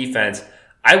solid defense.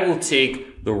 I will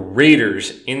take the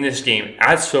Raiders in this game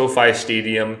at SoFi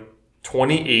Stadium,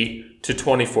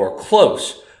 28-24.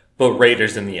 Close, but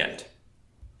Raiders in the end.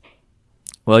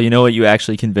 Well, you know what? You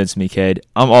actually convinced me, Cade.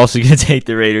 I'm also going to take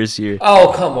the Raiders here.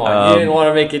 Oh, come on. You didn't want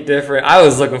to make it different. I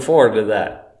was looking forward to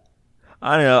that.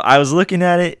 I don't know. I was looking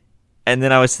at it, and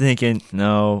then I was thinking,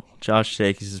 no, Josh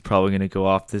Jacobs is probably going to go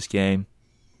off this game.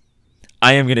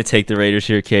 I am going to take the Raiders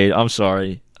here, Cade. I'm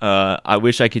sorry. I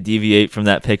wish I could deviate from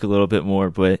that pick a little bit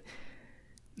more, but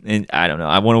I don't know.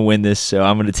 I want to win this, so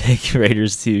I'm going to take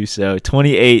Raiders too. So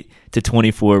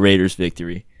 28-24 Raiders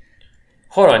victory.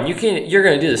 Hold on. You're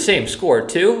going to do the same score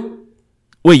too?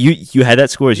 Wait, you had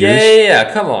that score as yours?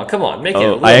 Yeah. Come on. Make it a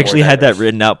little I actually more had that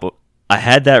written out, but I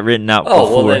had that written out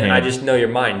beforehand. Well, then I just know your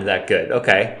mind that good.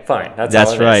 Okay, fine.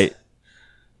 That's right.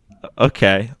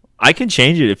 Okay. I can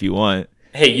change it if you want.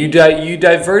 Hey, you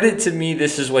diverted to me.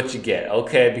 This is what you get,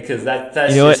 okay? Because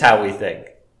that's just how we think.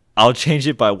 I'll change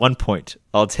it by 1 point.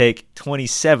 I'll take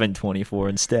 27-24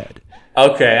 instead.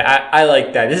 Okay, I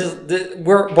like that.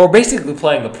 We're basically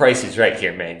playing the prices right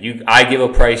here, man. I give a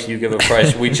price, you give a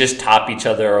price. We just top each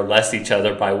other or less each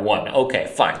other by one.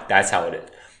 Okay, fine. That's how it is.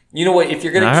 You know what? If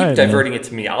you're going to All keep right, diverting it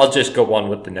to me, I'll just go on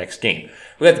with the next game.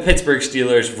 We got the Pittsburgh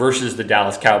Steelers versus the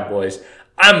Dallas Cowboys.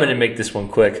 I'm going to make this one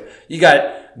quick. You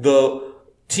got the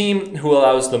team who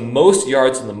allows the most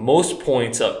yards and the most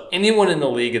points of anyone in the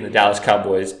league in the Dallas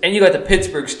Cowboys. And you got the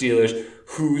Pittsburgh Steelers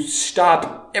who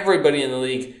stop everybody in the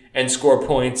league and score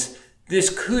points. This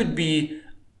could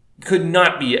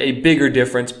not be a bigger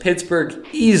difference. Pittsburgh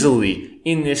easily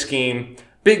in this game.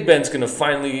 Big Ben's going to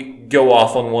finally go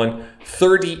off on one,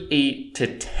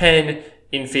 38-10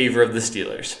 in favor of the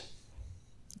Steelers.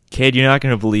 Cade, you're not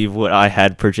going to believe what I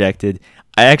had projected.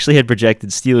 I actually had projected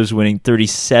Steelers winning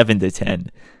 37-10.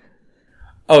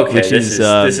 Okay, this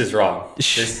is wrong.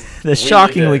 That's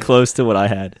shockingly close to what I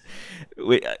had.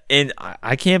 And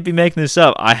I can't be making this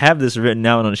up. I have this written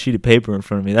out on a sheet of paper in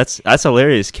front of me. That's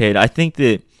hilarious, Cade. I think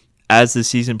that as the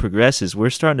season progresses, we're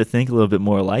starting to think a little bit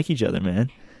more like each other, man.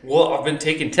 Well, I've been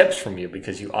taking tips from you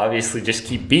because you obviously just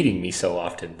keep beating me so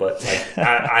often. But like,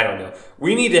 I don't know.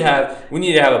 We need to have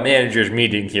a managers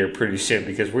meeting here pretty soon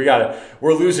because we're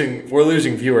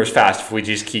losing viewers fast if we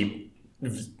just keep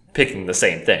picking the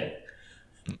same thing.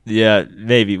 Yeah,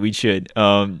 maybe we should.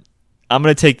 I'm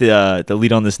gonna take the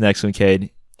lead on this next one, Cade.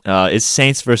 It's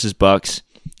Saints versus Bucks.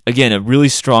 Again, a really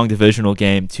strong divisional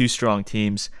game. Two strong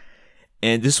teams,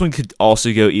 and this one could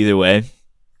also go either way.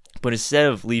 But instead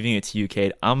of leaving it to you,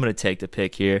 Cade, I'm going to take the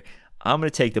pick here. I'm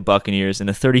going to take the Buccaneers in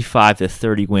a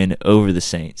 35-30 win over the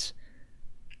Saints.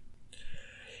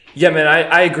 Yeah, man,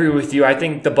 I agree with you. I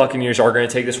think the Buccaneers are going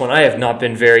to take this one. I have not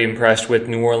been very impressed with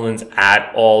New Orleans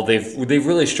at all. They've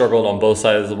really struggled on both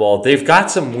sides of the ball. They've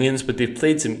got some wins, but they've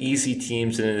played some easy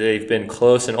teams, and they've been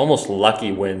close and almost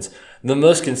lucky wins. The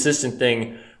most consistent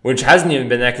thing, which hasn't even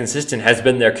been that consistent, has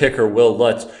been their kicker, Will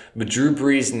Lutz. But Drew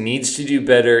Brees needs to do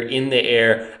better in the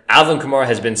air. Alvin Kamara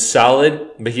has been solid,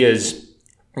 but he has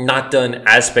not done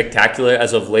as spectacular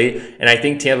as of late. And I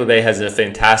think Tampa Bay has a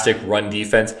fantastic run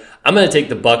defense. I'm going to take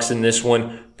the Bucs in this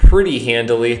one pretty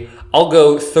handily. I'll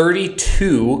go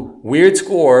 32. Weird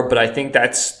score, but I think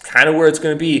that's kind of where it's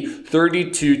going to be.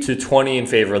 32-20 in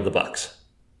favor of the Bucs.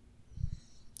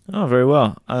 Oh, very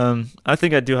well. I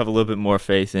think I do have a little bit more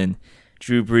faith in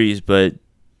Drew Brees, but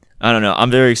I don't know.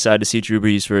 I'm very excited to see Drew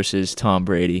Brees versus Tom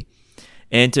Brady.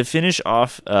 And to finish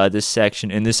off this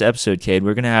section in this episode, Cade,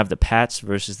 we're going to have the Pats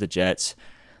versus the Jets.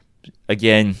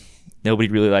 Again, nobody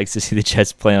really likes to see the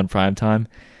Jets play on primetime,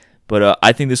 but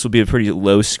I think this will be a pretty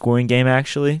low-scoring game,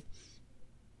 actually.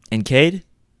 And Cade,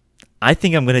 I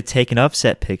think I'm going to take an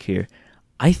upset pick here.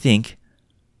 I think,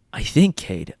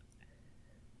 Cade,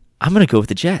 I'm going to go with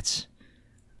the Jets.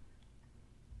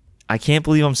 I can't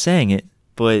believe I'm saying it,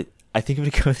 but I think I'm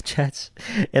going to go with the Jets.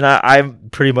 And I'm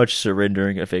pretty much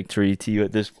surrendering a victory to you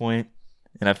at this point,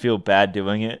 and I feel bad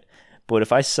doing it. But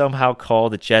if I somehow call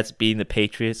the Jets beating the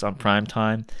Patriots on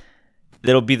primetime,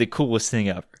 that'll be the coolest thing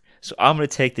ever. So I'm going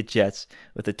to take the Jets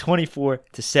with a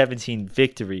 24-17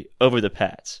 victory over the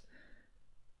Pats.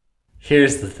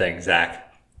 Here's the thing,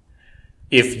 Zach.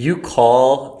 If you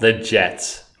call the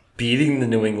Jets beating the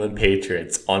New England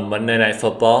Patriots on Monday Night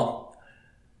Football,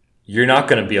 you're not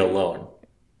going to be alone.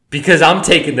 Because I'm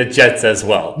taking the Jets as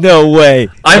well. No way.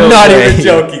 I'm not even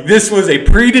joking. This was a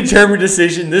predetermined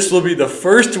decision. This will be the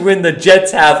first win the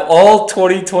Jets have all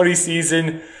 2020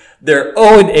 season. They're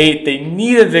 0-8. They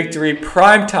need a victory.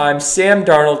 Prime time. Sam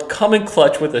Darnold coming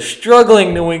clutch with a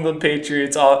struggling New England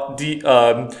Patriots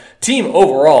team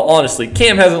overall. Honestly,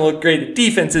 Cam hasn't looked great. The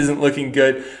defense isn't looking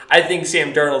good. I think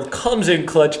Sam Darnold comes in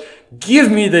clutch. Give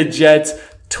me the Jets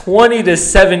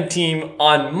 20-17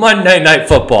 on Monday Night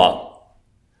Football.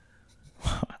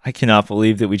 I cannot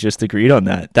believe that we just agreed on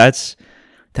that. That's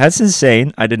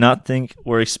insane. I did not think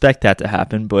or expect that to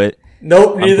happen, but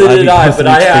nope, neither did I. But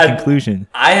I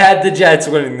had the Jets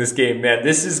winning this game, man.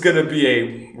 This is going to be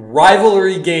a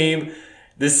rivalry game.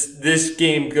 This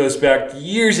game goes back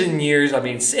years and years. I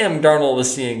mean, Sam Darnold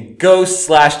was seeing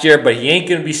ghosts last year, but he ain't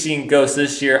going to be seeing ghosts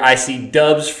this year. I see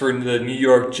dubs for the New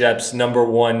York Jets,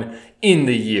 #1 in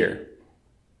the year.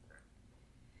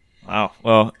 Wow.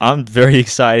 Well, I'm very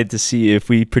excited to see if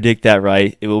we predict that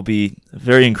right. It will be a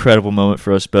very incredible moment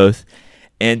for us both.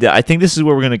 And I think this is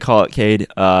where we're going to call it, Cade.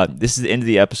 This is the end of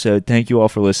the episode. Thank you all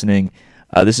for listening.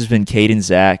 This has been Cade and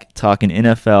Zach talking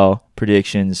NFL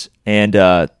predictions and,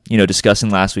 discussing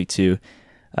last week too.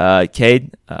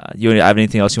 Cade, you have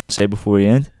anything else you want to say before we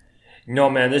end?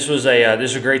 No, man, this was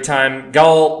a great time.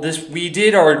 We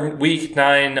did our Week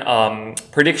 9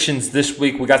 predictions this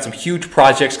week. We got some huge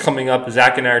projects coming up.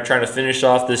 Zach and I are trying to finish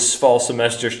off this fall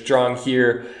semester strong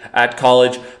here at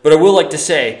college. But I will like to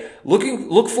say,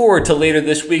 look forward to later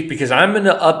this week because I'm going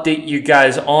to update you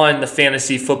guys on the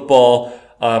fantasy football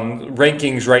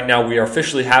rankings right now. We are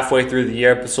officially halfway through the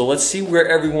year, so let's see where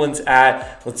everyone's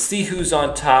at. Let's see who's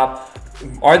on top.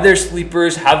 Are there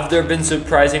sleepers? Have there been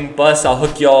surprising busts? I'll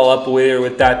hook you all up later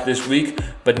with that this week.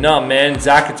 But no, man,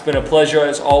 Zach, it's been a pleasure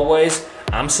as always.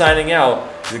 I'm signing out.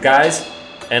 The guys,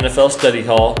 NFL Study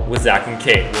Hall with Zach and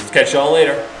Kate. We'll catch y'all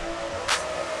later.